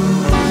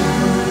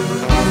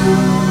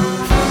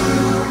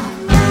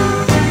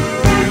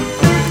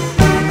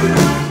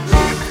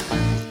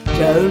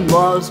 Joan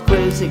was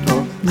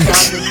quizzical,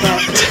 studied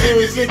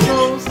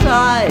metaphysical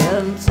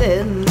science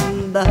in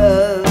the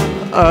home.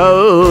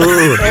 Oh.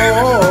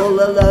 All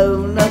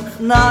alone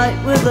at night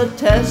with a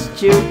test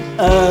tube.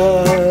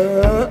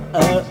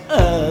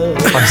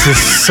 This is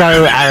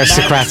so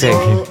aristocratic.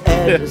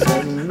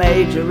 Edison,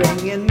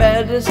 majoring in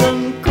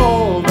medicine,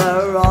 called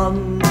her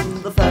on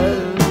the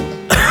phone.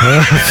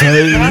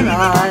 Can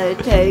I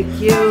take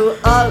you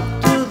out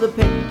to the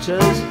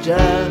pictures,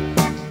 Joe?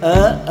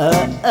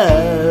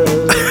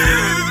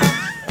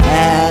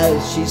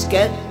 As she's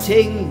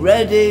getting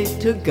ready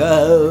to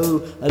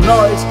go, a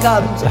noise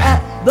comes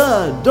at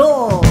the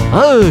door.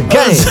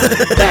 Okay.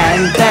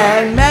 Bang,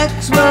 bang,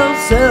 Maxwell's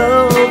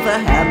silver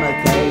hammer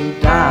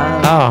came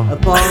down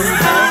upon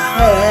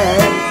her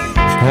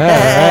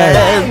head.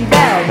 Bang,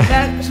 bang,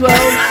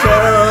 Maxwell's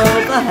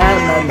silver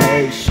hammer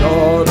made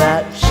sure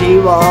that she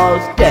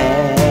was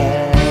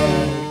dead.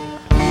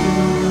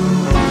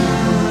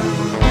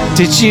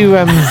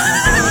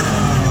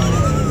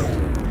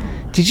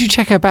 Did you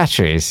check her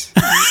batteries?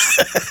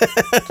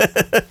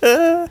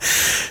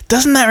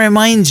 Doesn't that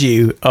remind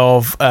you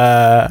of?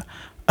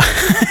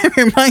 It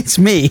reminds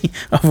me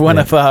of one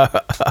of our.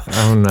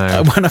 Oh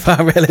no! One of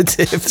our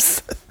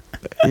relatives.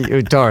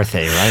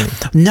 Dorothy, right?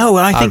 No,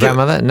 I Our think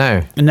grandmother?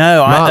 No.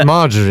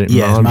 Marjorie.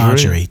 Yeah,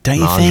 Marjorie. Don't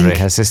you think?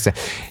 Her sister.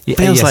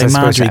 Feels like I suppose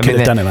Marjorie so. could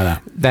have done it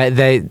like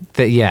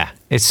that. Yeah,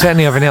 it's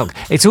certainly of an ilk.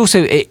 It's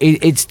also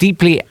it's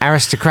deeply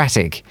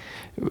aristocratic,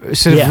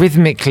 sort of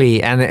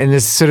rhythmically, and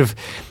there's sort of,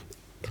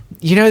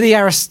 you know, the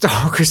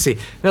aristocracy.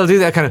 They'll do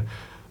that kind of,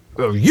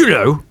 oh, you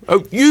know,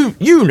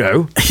 you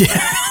know,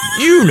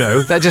 you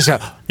know. That just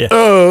yeah.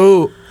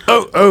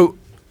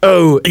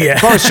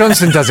 Boris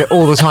Johnson does it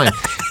all the time.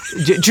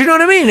 Do you know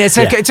what I mean? It's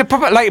like it's a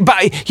proper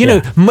but you know,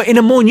 in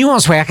a more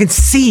nuanced way, I can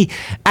see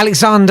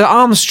Alexander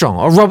Armstrong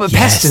or Robert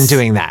Peston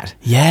doing that.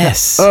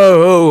 Yes. There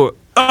you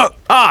are.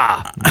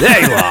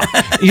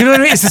 You know what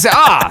I mean? It's just,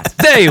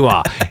 there you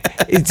are.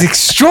 It's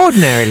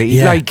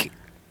extraordinarily like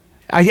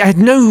I had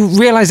no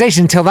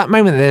realization until that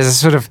moment that there's a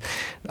sort of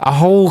a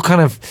whole kind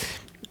of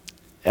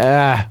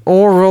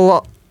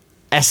oral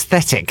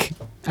aesthetic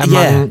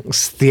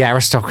amongst the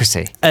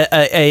aristocracy.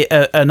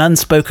 An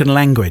unspoken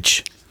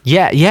language.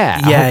 A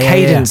whole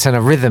cadence and a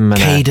rhythm. And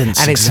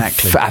cadence, and it's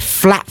exactly. a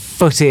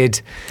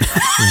flat-footed,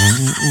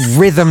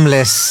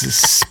 rhythmless,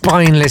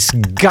 spineless,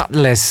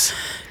 gutless.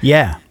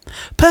 Yeah.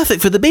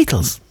 Perfect for the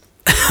Beatles.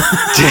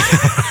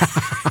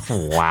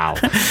 Wow.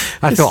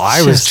 I thought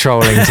I was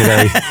trolling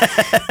today.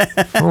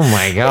 Oh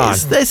my God.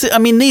 I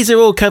mean, these are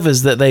all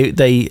covers that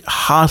they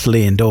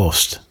heartily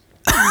endorsed.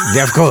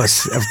 Yeah, of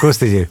course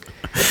they do.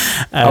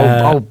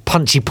 Old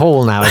Punchy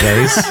Paul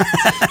nowadays.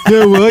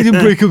 Yeah, well, I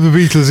didn't break up the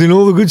Beatles, and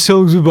all the good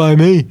songs were by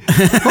me.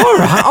 all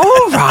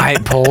right,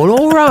 Paul,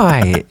 all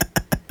right.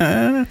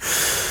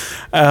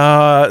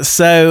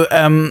 So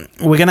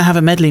we're going to have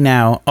a medley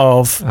now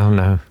of. Oh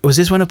no! Was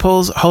this one of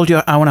Paul's? I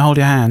want to hold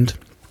your hand.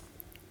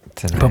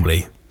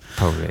 Probably.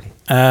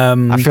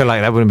 I feel like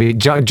that wouldn't be.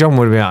 John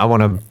would be like, I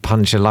want to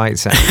punch a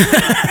lights out.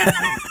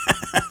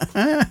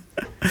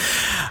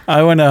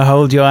 I want to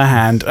hold your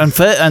hand, and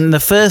the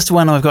first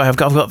one I've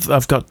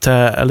got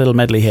a little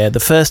medley here.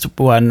 The first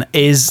one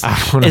is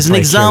an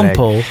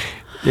example,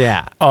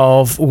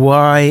 of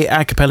why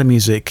a cappella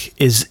music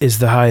is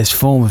the highest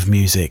form of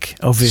music.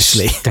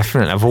 Obviously,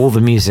 definitely of all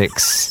the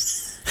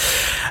musics,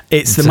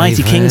 it's the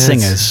Mighty King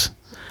Singers.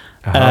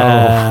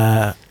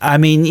 I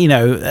mean, you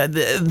know,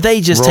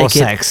 they just Raw take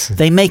sex. it,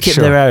 they make it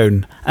their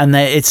own, and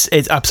it's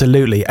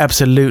absolutely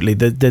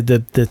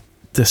the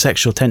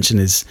sexual tension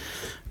is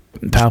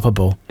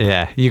palpable.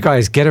 Yeah, you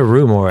guys get a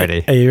room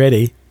already. Are you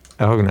ready?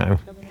 Oh no.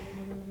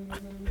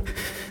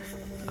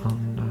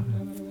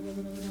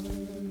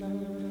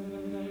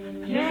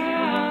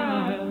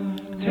 Yeah,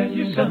 tell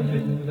you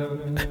something.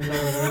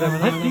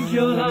 I think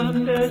you'll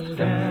understand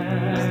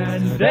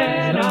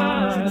that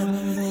I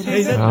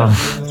say that I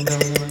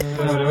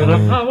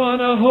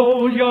wanna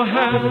hold your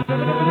hand.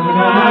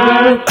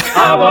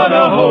 I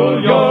wanna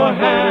hold your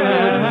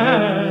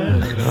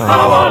hand.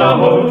 I wanna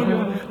hold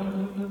your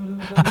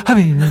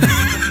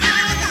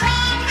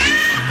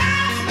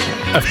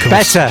Of course.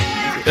 Better.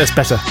 That's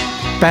better.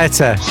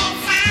 Better.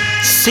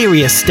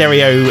 Serious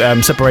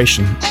stereo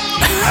separation.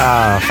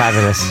 Oh,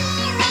 fabulous.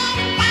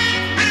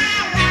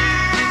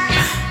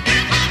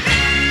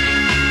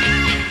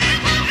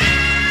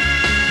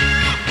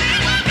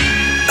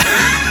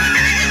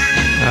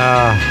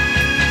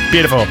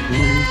 Beautiful.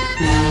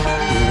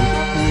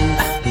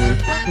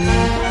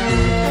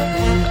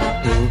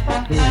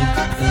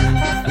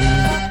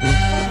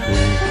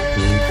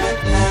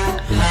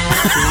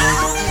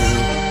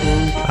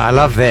 I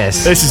love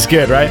this. This is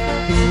good, right?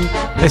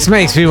 This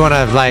makes me want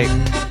to, like,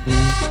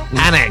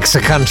 annex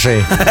a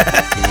country.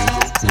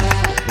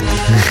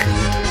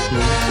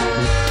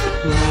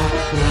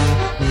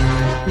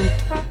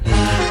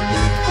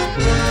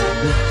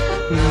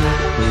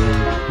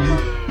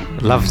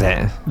 Loved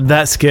it.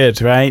 That's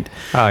good, right?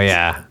 Oh,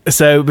 yeah.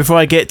 So before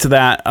I get to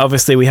that,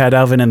 obviously we had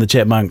Alvin and the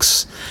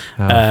Chipmunks.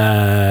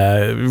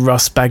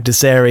 Ross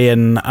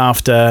Bagdasarian,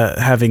 after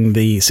having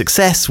the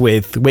success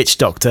with Witch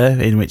Doctor,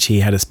 in which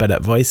he had a sped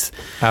up voice.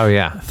 Oh,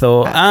 yeah.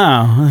 Thought,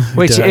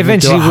 which do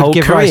eventually a whole would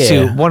give rise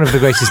to career. one of the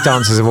greatest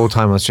dancers of all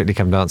time on Strictly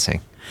Come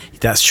Dancing.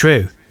 That's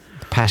true.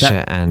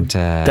 Pasha and...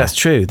 That's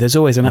true. There's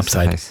always an what's the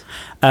upside. place?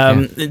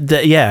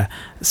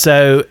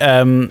 So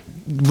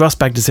Ross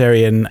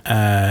Bagdasarian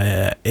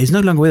is no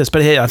longer with us,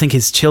 but I think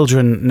his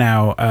children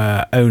now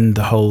own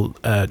the whole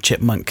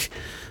Chipmunk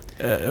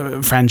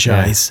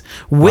franchise,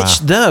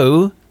 which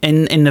though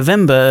in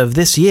November of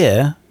this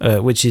year,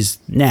 which is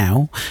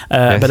now,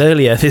 but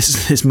earlier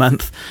this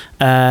month,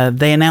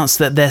 they announced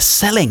that they're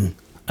selling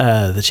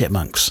the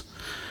Chipmunks.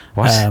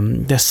 What?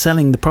 They're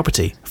selling the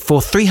property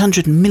for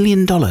 $300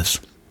 million.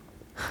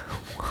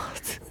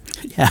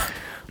 Yeah.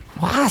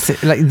 What?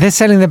 Like, they're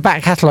selling the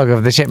back catalogue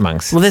of the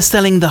Chipmunks? Well, they're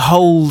selling the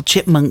whole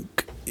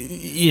Chipmunk,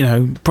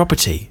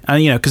 property.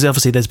 And, because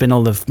obviously there's been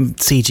all the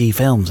CG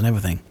films and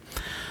everything.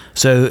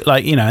 So,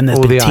 like, and there's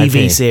all been the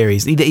TV IP.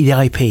 series. The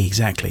IP,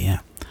 exactly, yeah.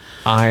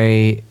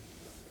 I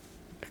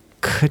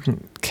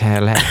couldn't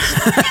care less.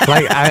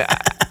 Like,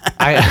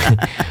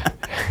 I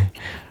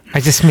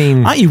just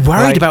mean... Aren't you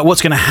worried about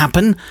what's going to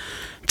happen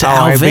to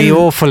Alvin? It'd be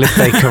awful if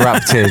they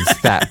corrupted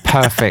that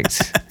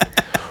perfect...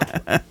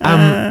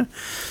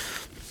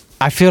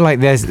 I feel like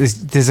there's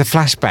a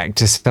flashback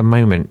to some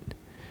moment,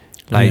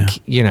 like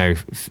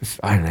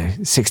I don't know,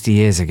 60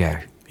 years ago.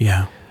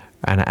 Yeah.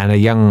 And a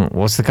young,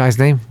 what's the guy's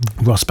name?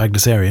 Ross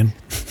Bagdasarian.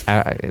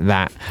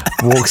 That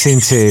walks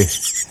into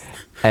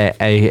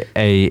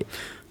a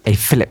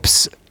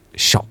Philips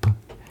shop.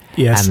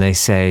 Yes. And they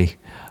say,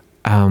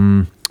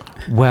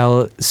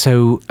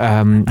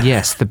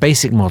 yes, the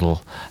basic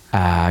model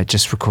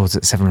just records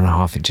at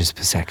 7.5 inches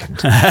per second.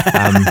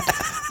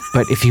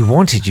 But if you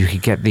wanted, you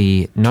could get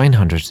the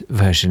 900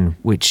 version,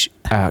 which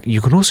you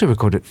can also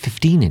record at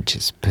 15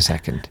 inches per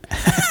second.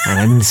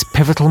 And in this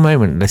pivotal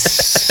moment, this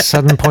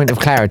sudden point of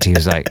clarity, he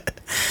was like,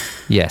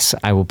 yes,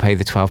 I will pay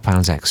the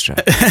 £12 extra.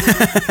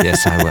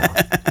 Yes, I will.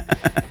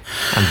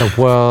 And the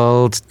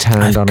world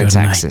turned on its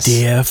axis. An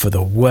idea for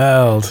the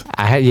world.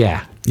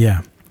 Yeah.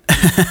 Yeah.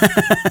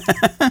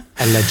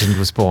 A legend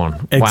was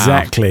born.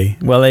 Exactly.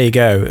 Wow. Well, there you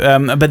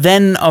go. But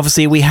then,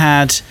 obviously, we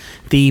had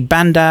the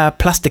Banda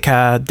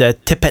Plastica de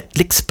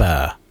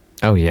Tepetliksper.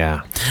 Oh,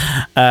 yeah.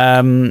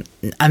 And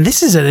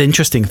this is an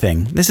interesting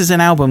thing. This is an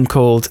album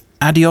called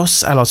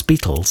Adios a los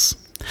Beatles.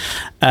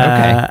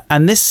 Okay.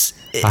 And this...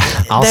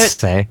 I'll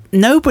stay.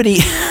 Nobody...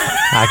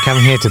 I come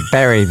here to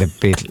bury the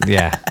Beatles.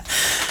 Yeah.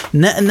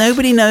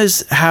 Nobody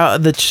knows how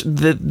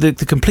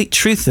the complete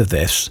truth of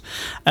this,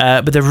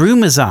 but the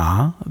rumours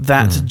are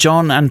that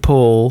John and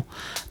Paul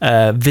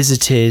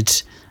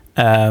visited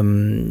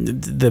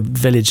the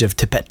village of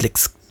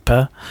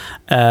Tepetliksper.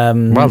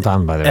 Well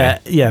done, by the way.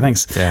 Yeah,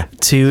 thanks. Yeah.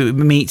 To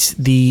meet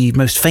the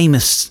most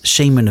famous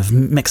shaman of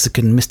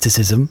Mexican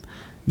mysticism,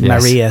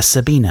 Maria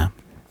Sabina.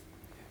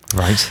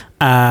 Right.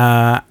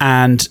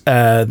 And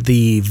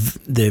the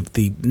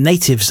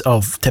natives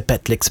of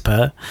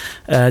Tepetliksper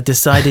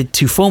decided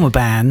to form a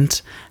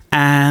band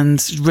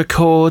and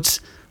record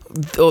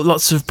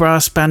lots of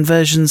brass band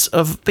versions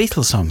of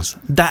Beatles songs.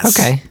 That's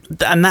okay.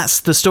 And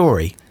that's the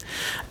story.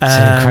 It's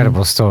an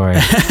incredible story.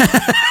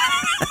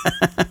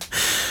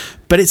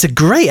 But it's a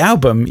great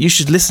album. You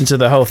should listen to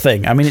the whole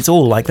thing. I mean, it's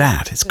all like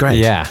that. It's great.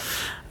 Yeah.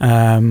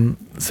 I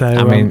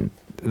mean...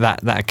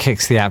 That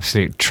kicks the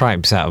absolute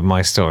tripes out of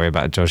my story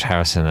about George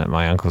Harrison at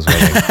my uncle's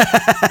wedding.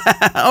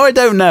 Oh, I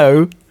don't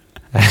know.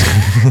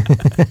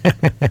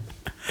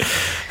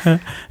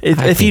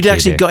 If you'd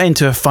actually got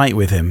into a fight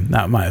with him,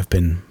 that might have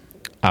been...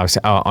 I was,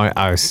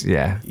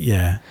 yeah.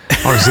 Yeah.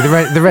 Honestly,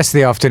 the rest of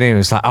the afternoon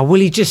was like, will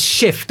you just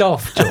shift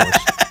off, George?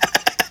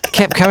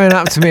 Kept coming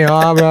up to me.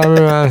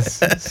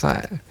 It's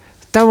like,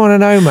 don't want to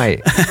know,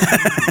 mate.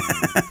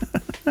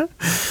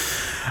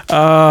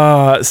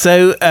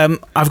 So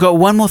I've got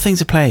one more thing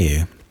to play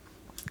you.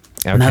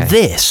 Okay. Now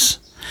this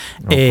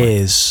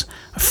is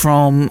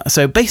from...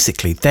 So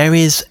basically, there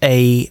is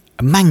a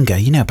manga.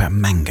 You know about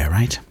manga,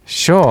 right?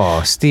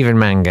 Sure, Stephen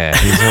Manga.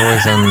 He's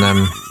always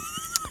on...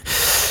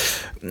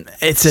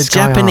 it's a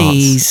Sky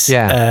Japanese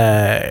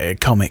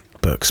comic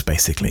books,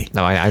 basically.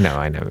 No, I know.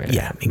 Really.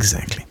 Yeah,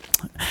 exactly.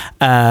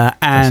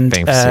 And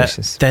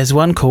there's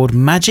one called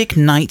Magic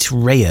Knight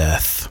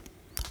Rayearth,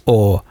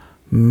 or...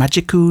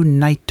 Magiku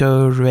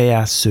Naito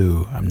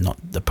Reasu. I'm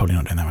probably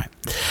not doing that right.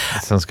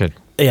 That sounds good.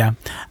 Yeah.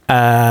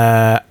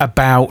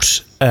 About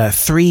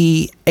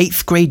 3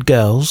 8th grade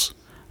girls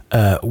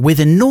with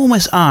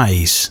enormous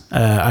eyes,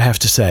 I have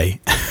to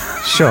say.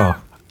 Sure.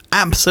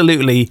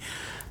 Absolute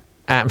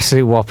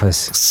whoppers.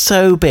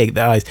 So big,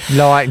 their eyes.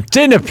 Like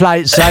dinner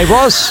plates, they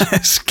was.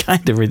 It's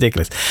kind of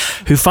ridiculous.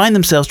 Who find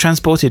themselves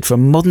transported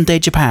from modern day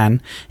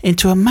Japan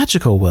into a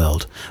magical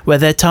world where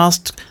they're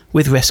tasked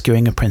with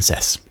rescuing a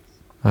princess.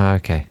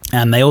 Okay.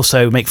 And they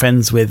also make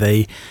friends with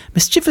a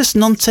mischievous,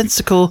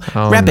 nonsensical,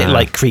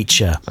 rabbit-like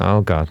creature.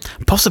 Oh, God.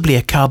 Possibly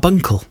a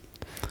carbuncle.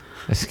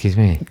 Excuse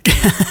me.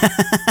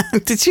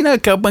 Did you know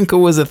carbuncle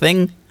was a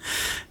thing?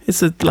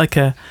 It's like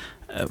a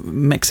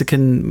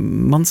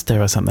Mexican monster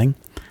or something.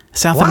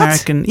 South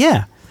American,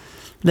 yeah.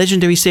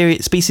 Legendary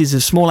species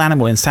of small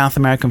animal in South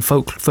American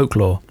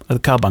folklore, the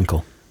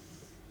carbuncle.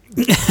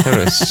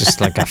 It's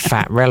just like a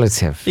fat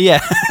relative.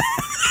 Yeah.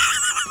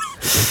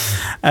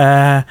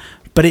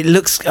 But it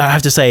looks, I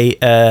have to say,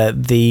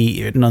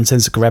 the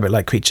nonsensical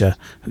rabbit-like creature,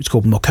 who's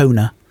called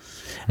Mokona,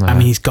 I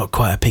mean, he's got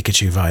quite a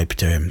Pikachu vibe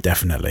to him,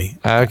 definitely.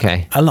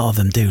 Okay. A lot of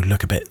them do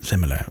look a bit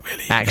similar,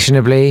 really.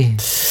 Actionably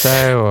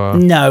so? Or?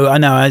 No, I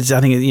know. I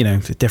think,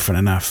 it's different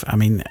enough. I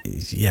mean,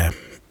 yeah,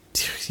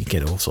 you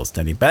get all sorts of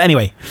study. But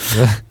anyway,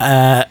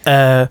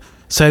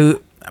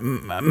 so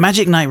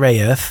Magic Knight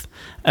Rayearth,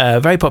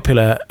 very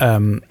popular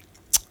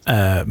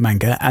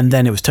manga, and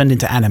then it was turned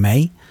into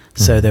anime.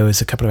 So there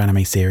was a couple of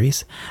anime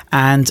series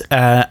and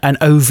an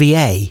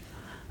OVA,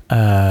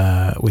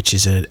 which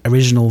is an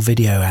original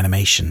video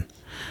animation,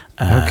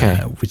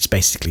 which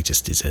basically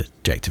just is a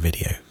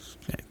direct-to-video.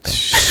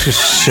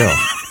 Sure.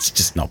 It's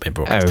just not been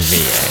brought.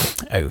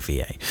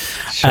 OVA.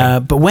 Sure.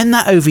 But when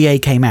that OVA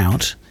came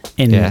out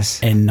in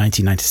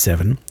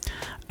 1997,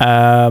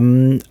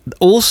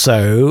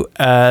 also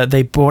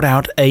they brought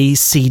out a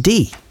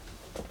CD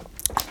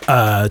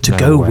to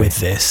go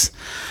with this.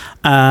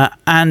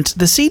 And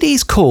the CD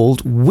is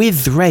called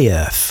With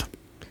Rayearth,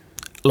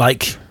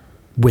 like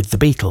with the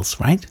Beatles,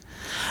 right?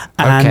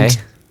 And, Okay.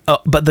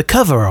 But the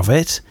cover of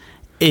it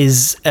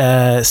is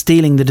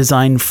stealing the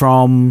design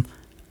from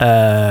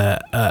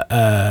Let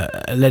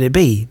It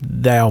Be,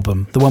 the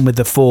album, the one with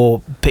the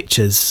 4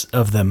 pictures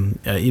of them,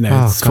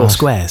 it's 4 God.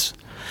 squares.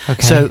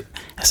 Okay.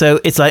 So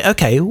it's like,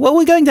 okay, well,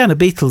 we're going down a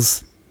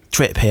Beatles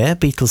trip here,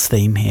 Beatles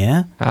theme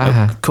here.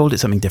 Called it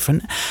something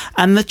different.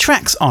 And the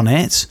tracks on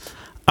it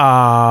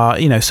are,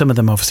 some of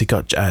them obviously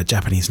got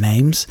Japanese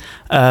names,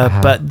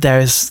 but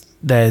there's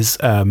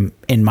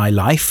In My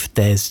Life,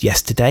 there's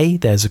Yesterday,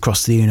 there's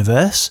Across the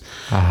Universe.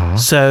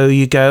 So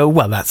you go,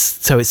 well, it's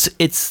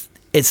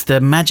the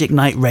Magic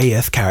Knight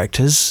Rayeth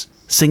characters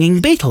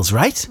singing Beatles,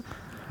 right?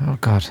 Oh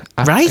God!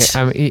 Right?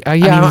 I'm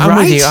right?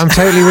 with you. I'm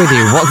totally with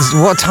you.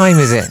 What time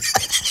is it?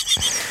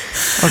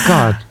 Oh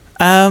God!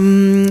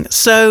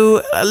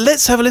 So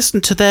let's have a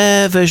listen to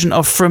their version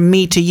of "From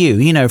Me to You."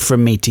 You know,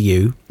 "From Me to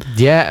You."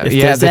 Yeah, If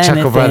yeah. there's The Chuckle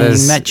anything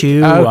Brothers. that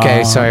you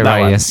Okay, are- sorry. that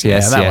Right. one. Yes. Yeah,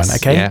 that Yes. one.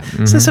 Okay. Yeah,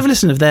 So let's have a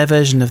listen of their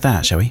version of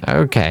that, shall we?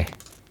 Okay.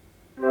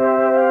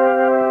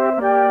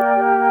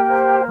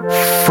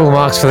 Full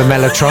marks for the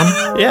Mellotron.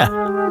 Yeah.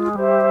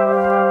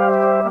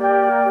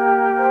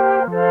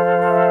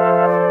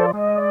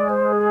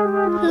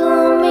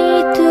 Love me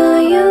to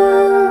you,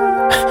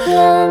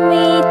 love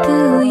me to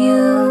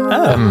you.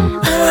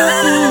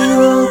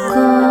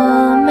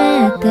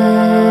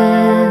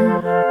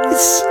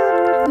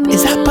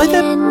 Is that by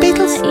the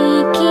Beatles?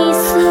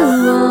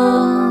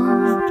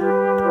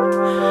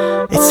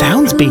 It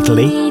sounds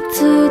Beatley.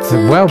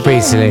 Well,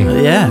 Beatley.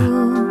 Yeah.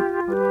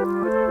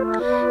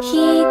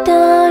 一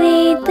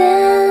人で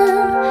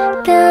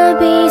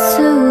旅す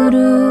る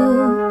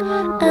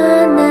あ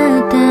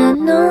なた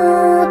の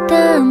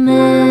ため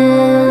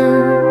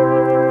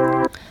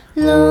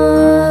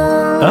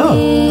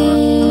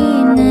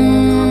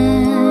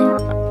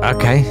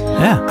Okay.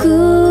 Yeah. 暗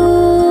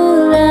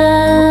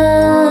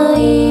い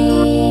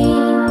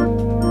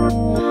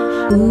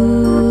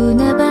海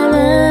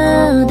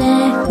原で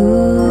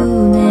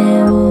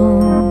船を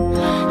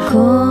こ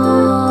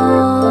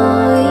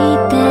い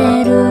て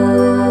る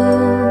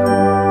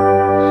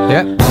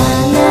Yeah. あ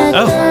なた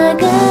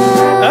が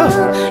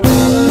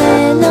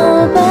夢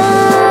の場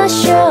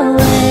所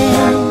へ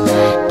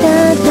た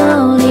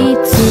どり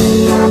着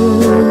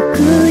く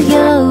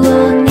よう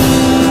に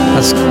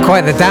That's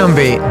quite the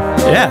downbeat.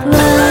 Yeah.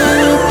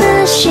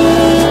 私祈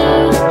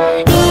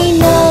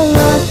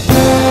って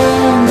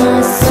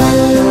ます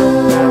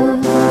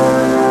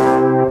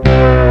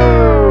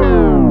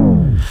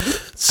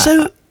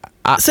So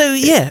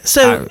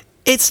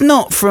it's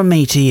not From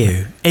Me to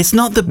You. It's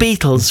not the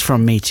Beatles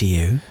From Me to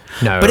You.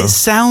 No. But it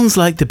sounds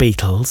like the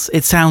Beatles.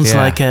 It sounds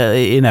Yeah. like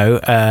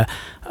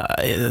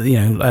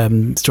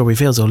Strawberry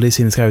Fields or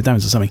Lucy in the Sky with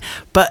Diamonds or something.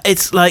 But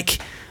it's like,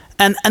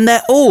 and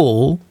they're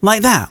all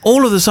like that.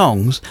 All of the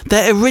songs,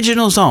 they're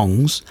original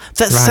songs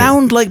that Right.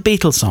 sound like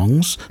Beatles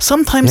songs.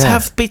 Sometimes Yeah.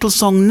 have Beatles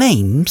song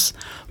names,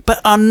 but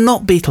are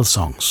not Beatles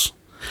songs.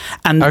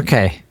 And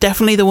Okay.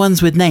 definitely the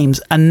ones with names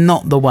are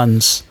not the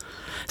ones.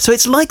 So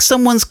it's like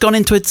someone's gone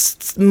into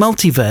its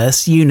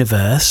multiverse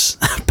universe,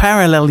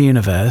 parallel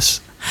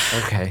universe,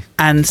 Okay.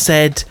 and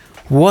said,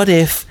 what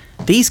if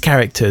these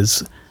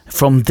characters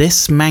from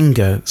this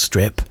manga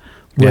strip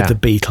were Yeah. the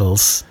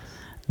Beatles?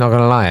 Not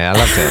gonna lie, I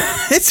loved it.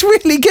 It's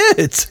really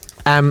good.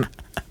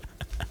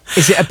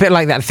 Is it a bit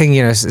like that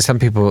thing? Some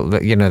people,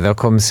 they'll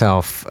call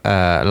themselves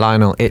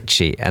Lionel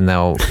Itchy, and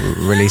they'll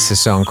release a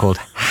song called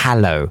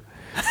 "Hallow"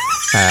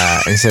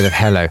 instead of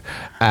 "Hello,"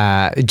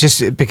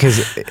 just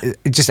because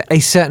just a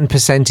certain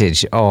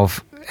percentage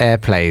of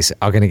airplays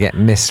are going to get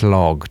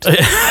mislogged.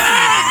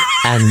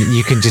 And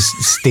you can just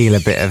steal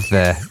a bit of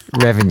the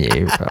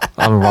revenue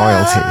on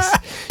royalties.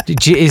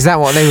 Is that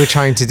what they were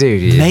trying to do?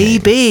 Do you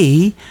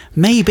think?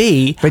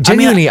 Maybe. But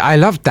genuinely, I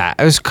loved that.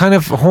 It was kind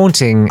of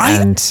haunting,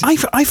 and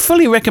I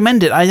fully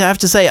recommend it. I have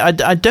to say, I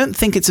don't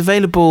think it's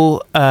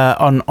available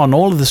on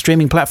all of the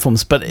streaming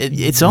platforms, but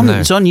it's on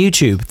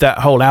YouTube. That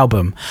whole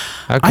album.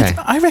 Okay.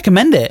 I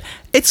recommend it.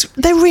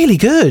 They're really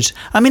good.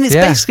 I mean, it's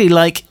basically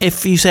like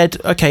if you said,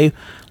 okay,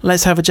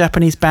 let's have a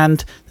Japanese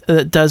band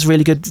that does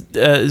really good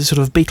sort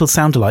of Beatles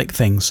sound-alike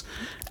things.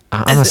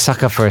 I'm a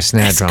sucker for a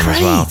snare drum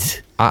as well.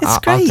 It's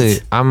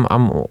great. I'm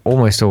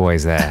almost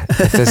always there.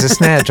 If there's a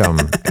snare drum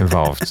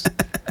involved,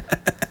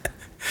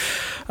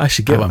 I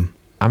should get one.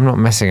 I'm not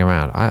messing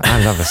around.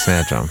 I love a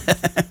snare drum.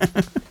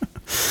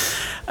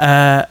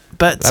 But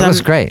That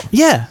was great.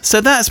 Yeah,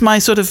 so that's my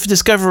sort of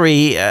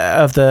discovery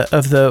of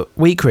the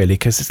week, really,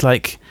 because it's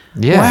like,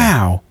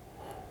 wow,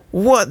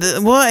 what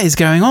is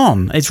going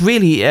on? It's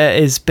really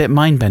is a bit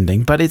mind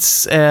bending, but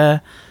it's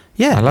I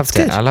loved it's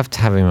it. I loved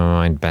having my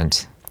mind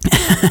bent.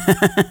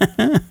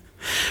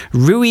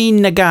 Rui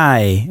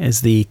Nagai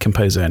is the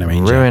composer and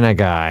arranger. Ruin a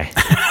guy.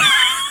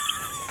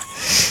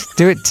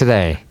 Do it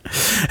today.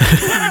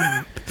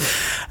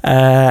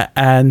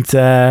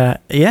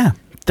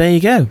 There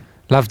you go.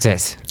 Loved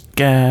it.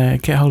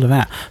 Get hold of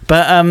that.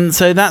 But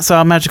so that's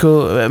our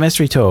magical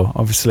mystery tour,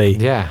 obviously.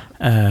 Yeah.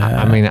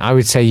 I mean, I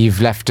would say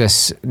you've left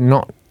us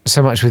not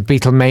so much with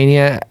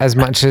Beatlemania as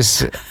much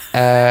as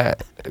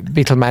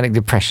Beetle manic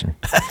depression.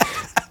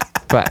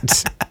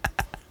 But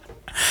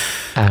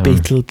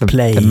Beetle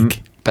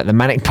plague. But the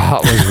manic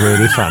part was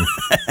really fun.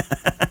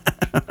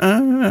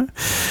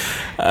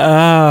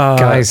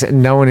 Guys,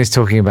 no one is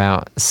talking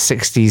about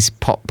 60s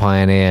pop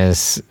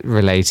pioneers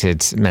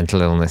related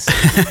mental illness.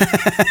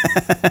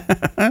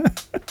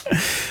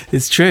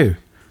 It's true.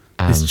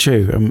 It's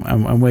true,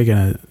 and we're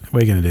gonna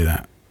do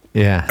that.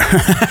 Yeah.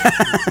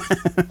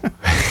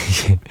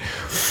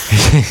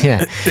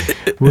 Yeah.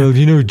 Well,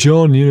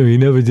 John, he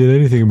never did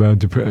anything about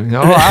depression.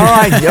 All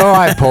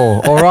right,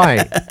 Paul. All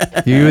right.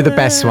 You were the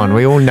best one.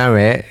 We all know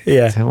it.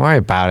 Yeah. Don't worry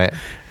about it.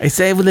 I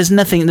say, well, there's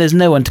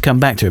no one to come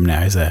back to him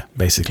now, is there?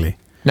 Basically.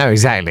 No,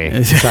 exactly.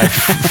 It's like,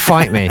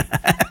 fight me.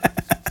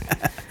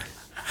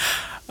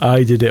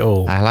 I did it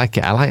all. I like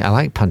it. I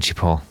like Punchy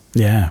Paul.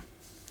 Yeah.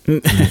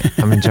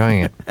 I'm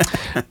enjoying it.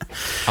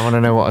 I want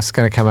to know what's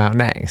going to come out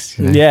next.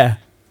 Yeah.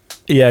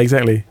 Yeah,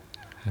 exactly.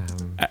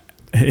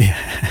 I've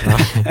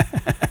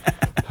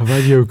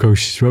had Yoko.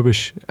 She's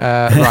rubbish.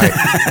 Right.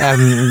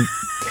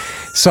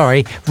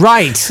 Sorry.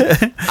 Right.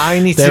 I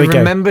need to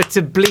remember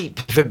to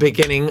bleep the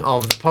beginning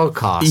of the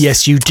podcast.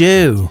 Yes, you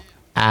do.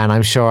 And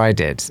I'm sure I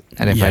did.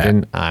 And if I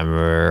didn't, I'm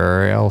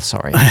real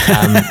sorry.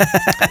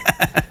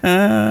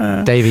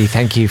 Davey,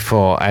 thank you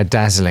for a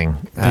dazzling.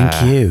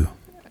 Thank you.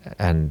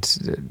 And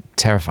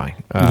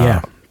terrifying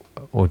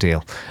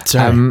ordeal.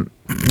 Sorry. No,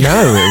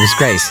 it was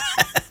great.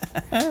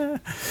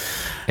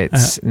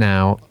 It's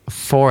now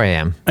 4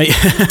 a.m.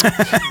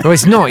 Well,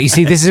 it's not. You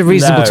see, this is a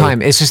reasonable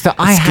time. It's just that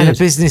I had a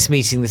business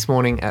meeting this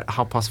morning at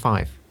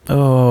 5:30.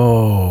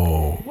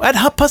 Oh, at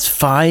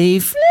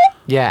 5:30?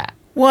 Yeah.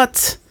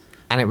 What?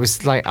 And it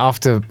was like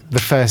after the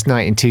first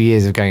night in 2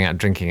 years of going out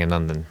drinking in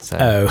London.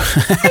 So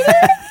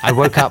I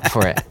woke up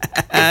for it.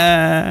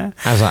 I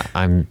was like,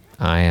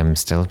 I am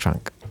still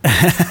drunk.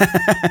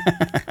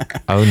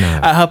 Oh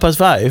no. At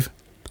 5:30?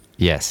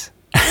 Yes.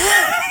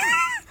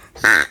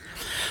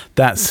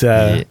 That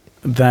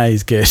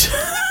is good.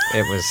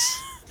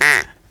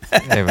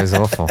 It was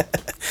awful.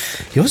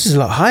 Yours is a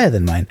lot higher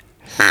than mine.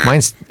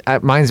 Mine's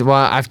well,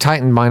 I've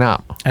tightened mine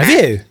up. Have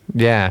you?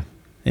 Yeah.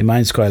 Yeah,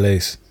 mine's quite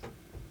loose.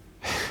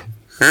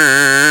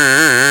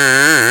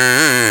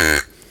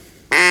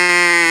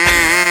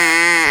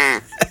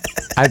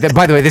 By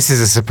the way, this is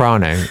a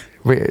soprano.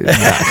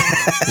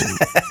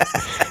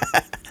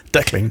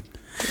 Duckling.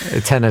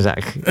 A tenor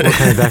duck. What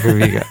kind of duck have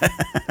you got?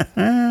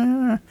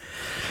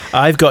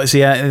 I've got.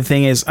 See, the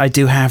thing is, I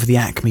do have the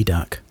Acme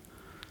duck.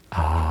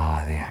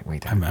 Oh, the Acme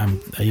duck. I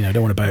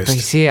don't want to boast. But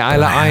you see, I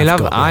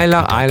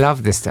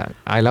love this duck.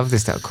 I love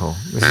this duck call.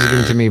 This was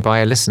given to me by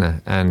a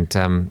listener, and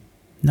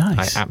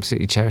nice. I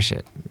absolutely cherish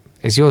it.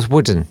 Is yours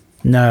wooden?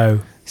 No.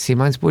 See,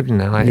 mine's wooden,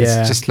 and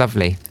it's just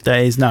lovely. That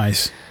is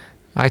nice.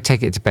 I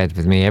take it to bed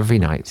with me every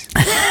night.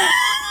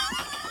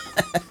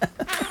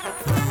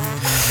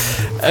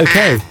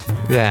 Okay.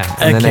 Yeah,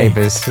 and the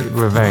neighbours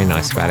were very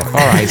nice about it. All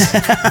right.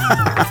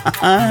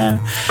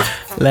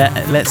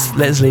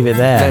 Let's leave it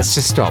there. Let's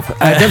just stop.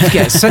 Don't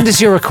forget, send us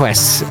your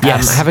requests.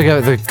 Yes. Have a go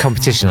at the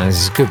competition.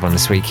 This is a good one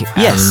this week.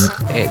 Yes.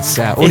 It's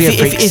Audio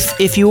Freaks.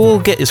 If you all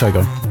get... Sorry,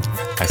 go on.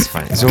 That's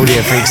fine. It's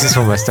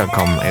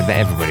audiofreaks@almost.com.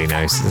 Everybody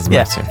knows. It doesn't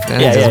matter.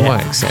 And it doesn't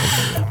work. So.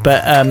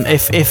 But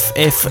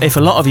if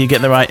a lot of you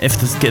get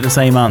the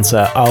same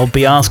answer, I'll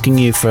be asking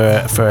you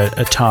for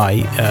a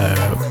tie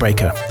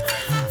breaker,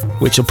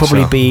 which will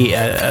probably be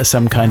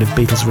some kind of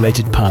Beatles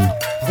related pun,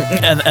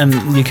 and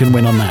you can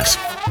win on that.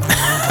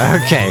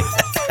 Okay.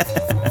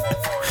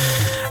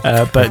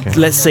 But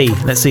let's see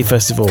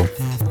first of all.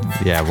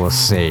 Yeah, we'll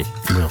see.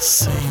 We'll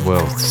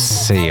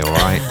see. All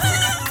right.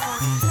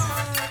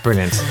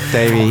 Brilliant.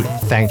 Davey,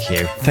 thank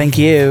you. Thank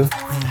you.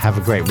 Have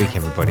a great week,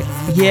 everybody.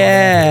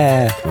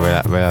 Yeah. We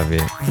love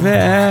you.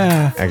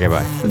 Yeah. Okay,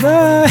 bye.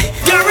 Bye.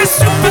 You're a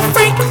super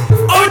freak,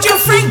 audio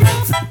freak.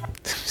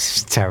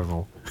 It's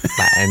terrible.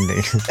 That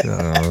ending.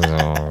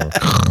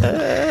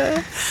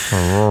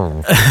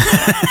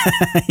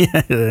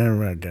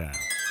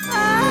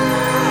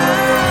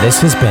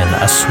 This has been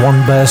a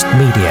Swanburst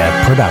Media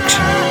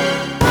production.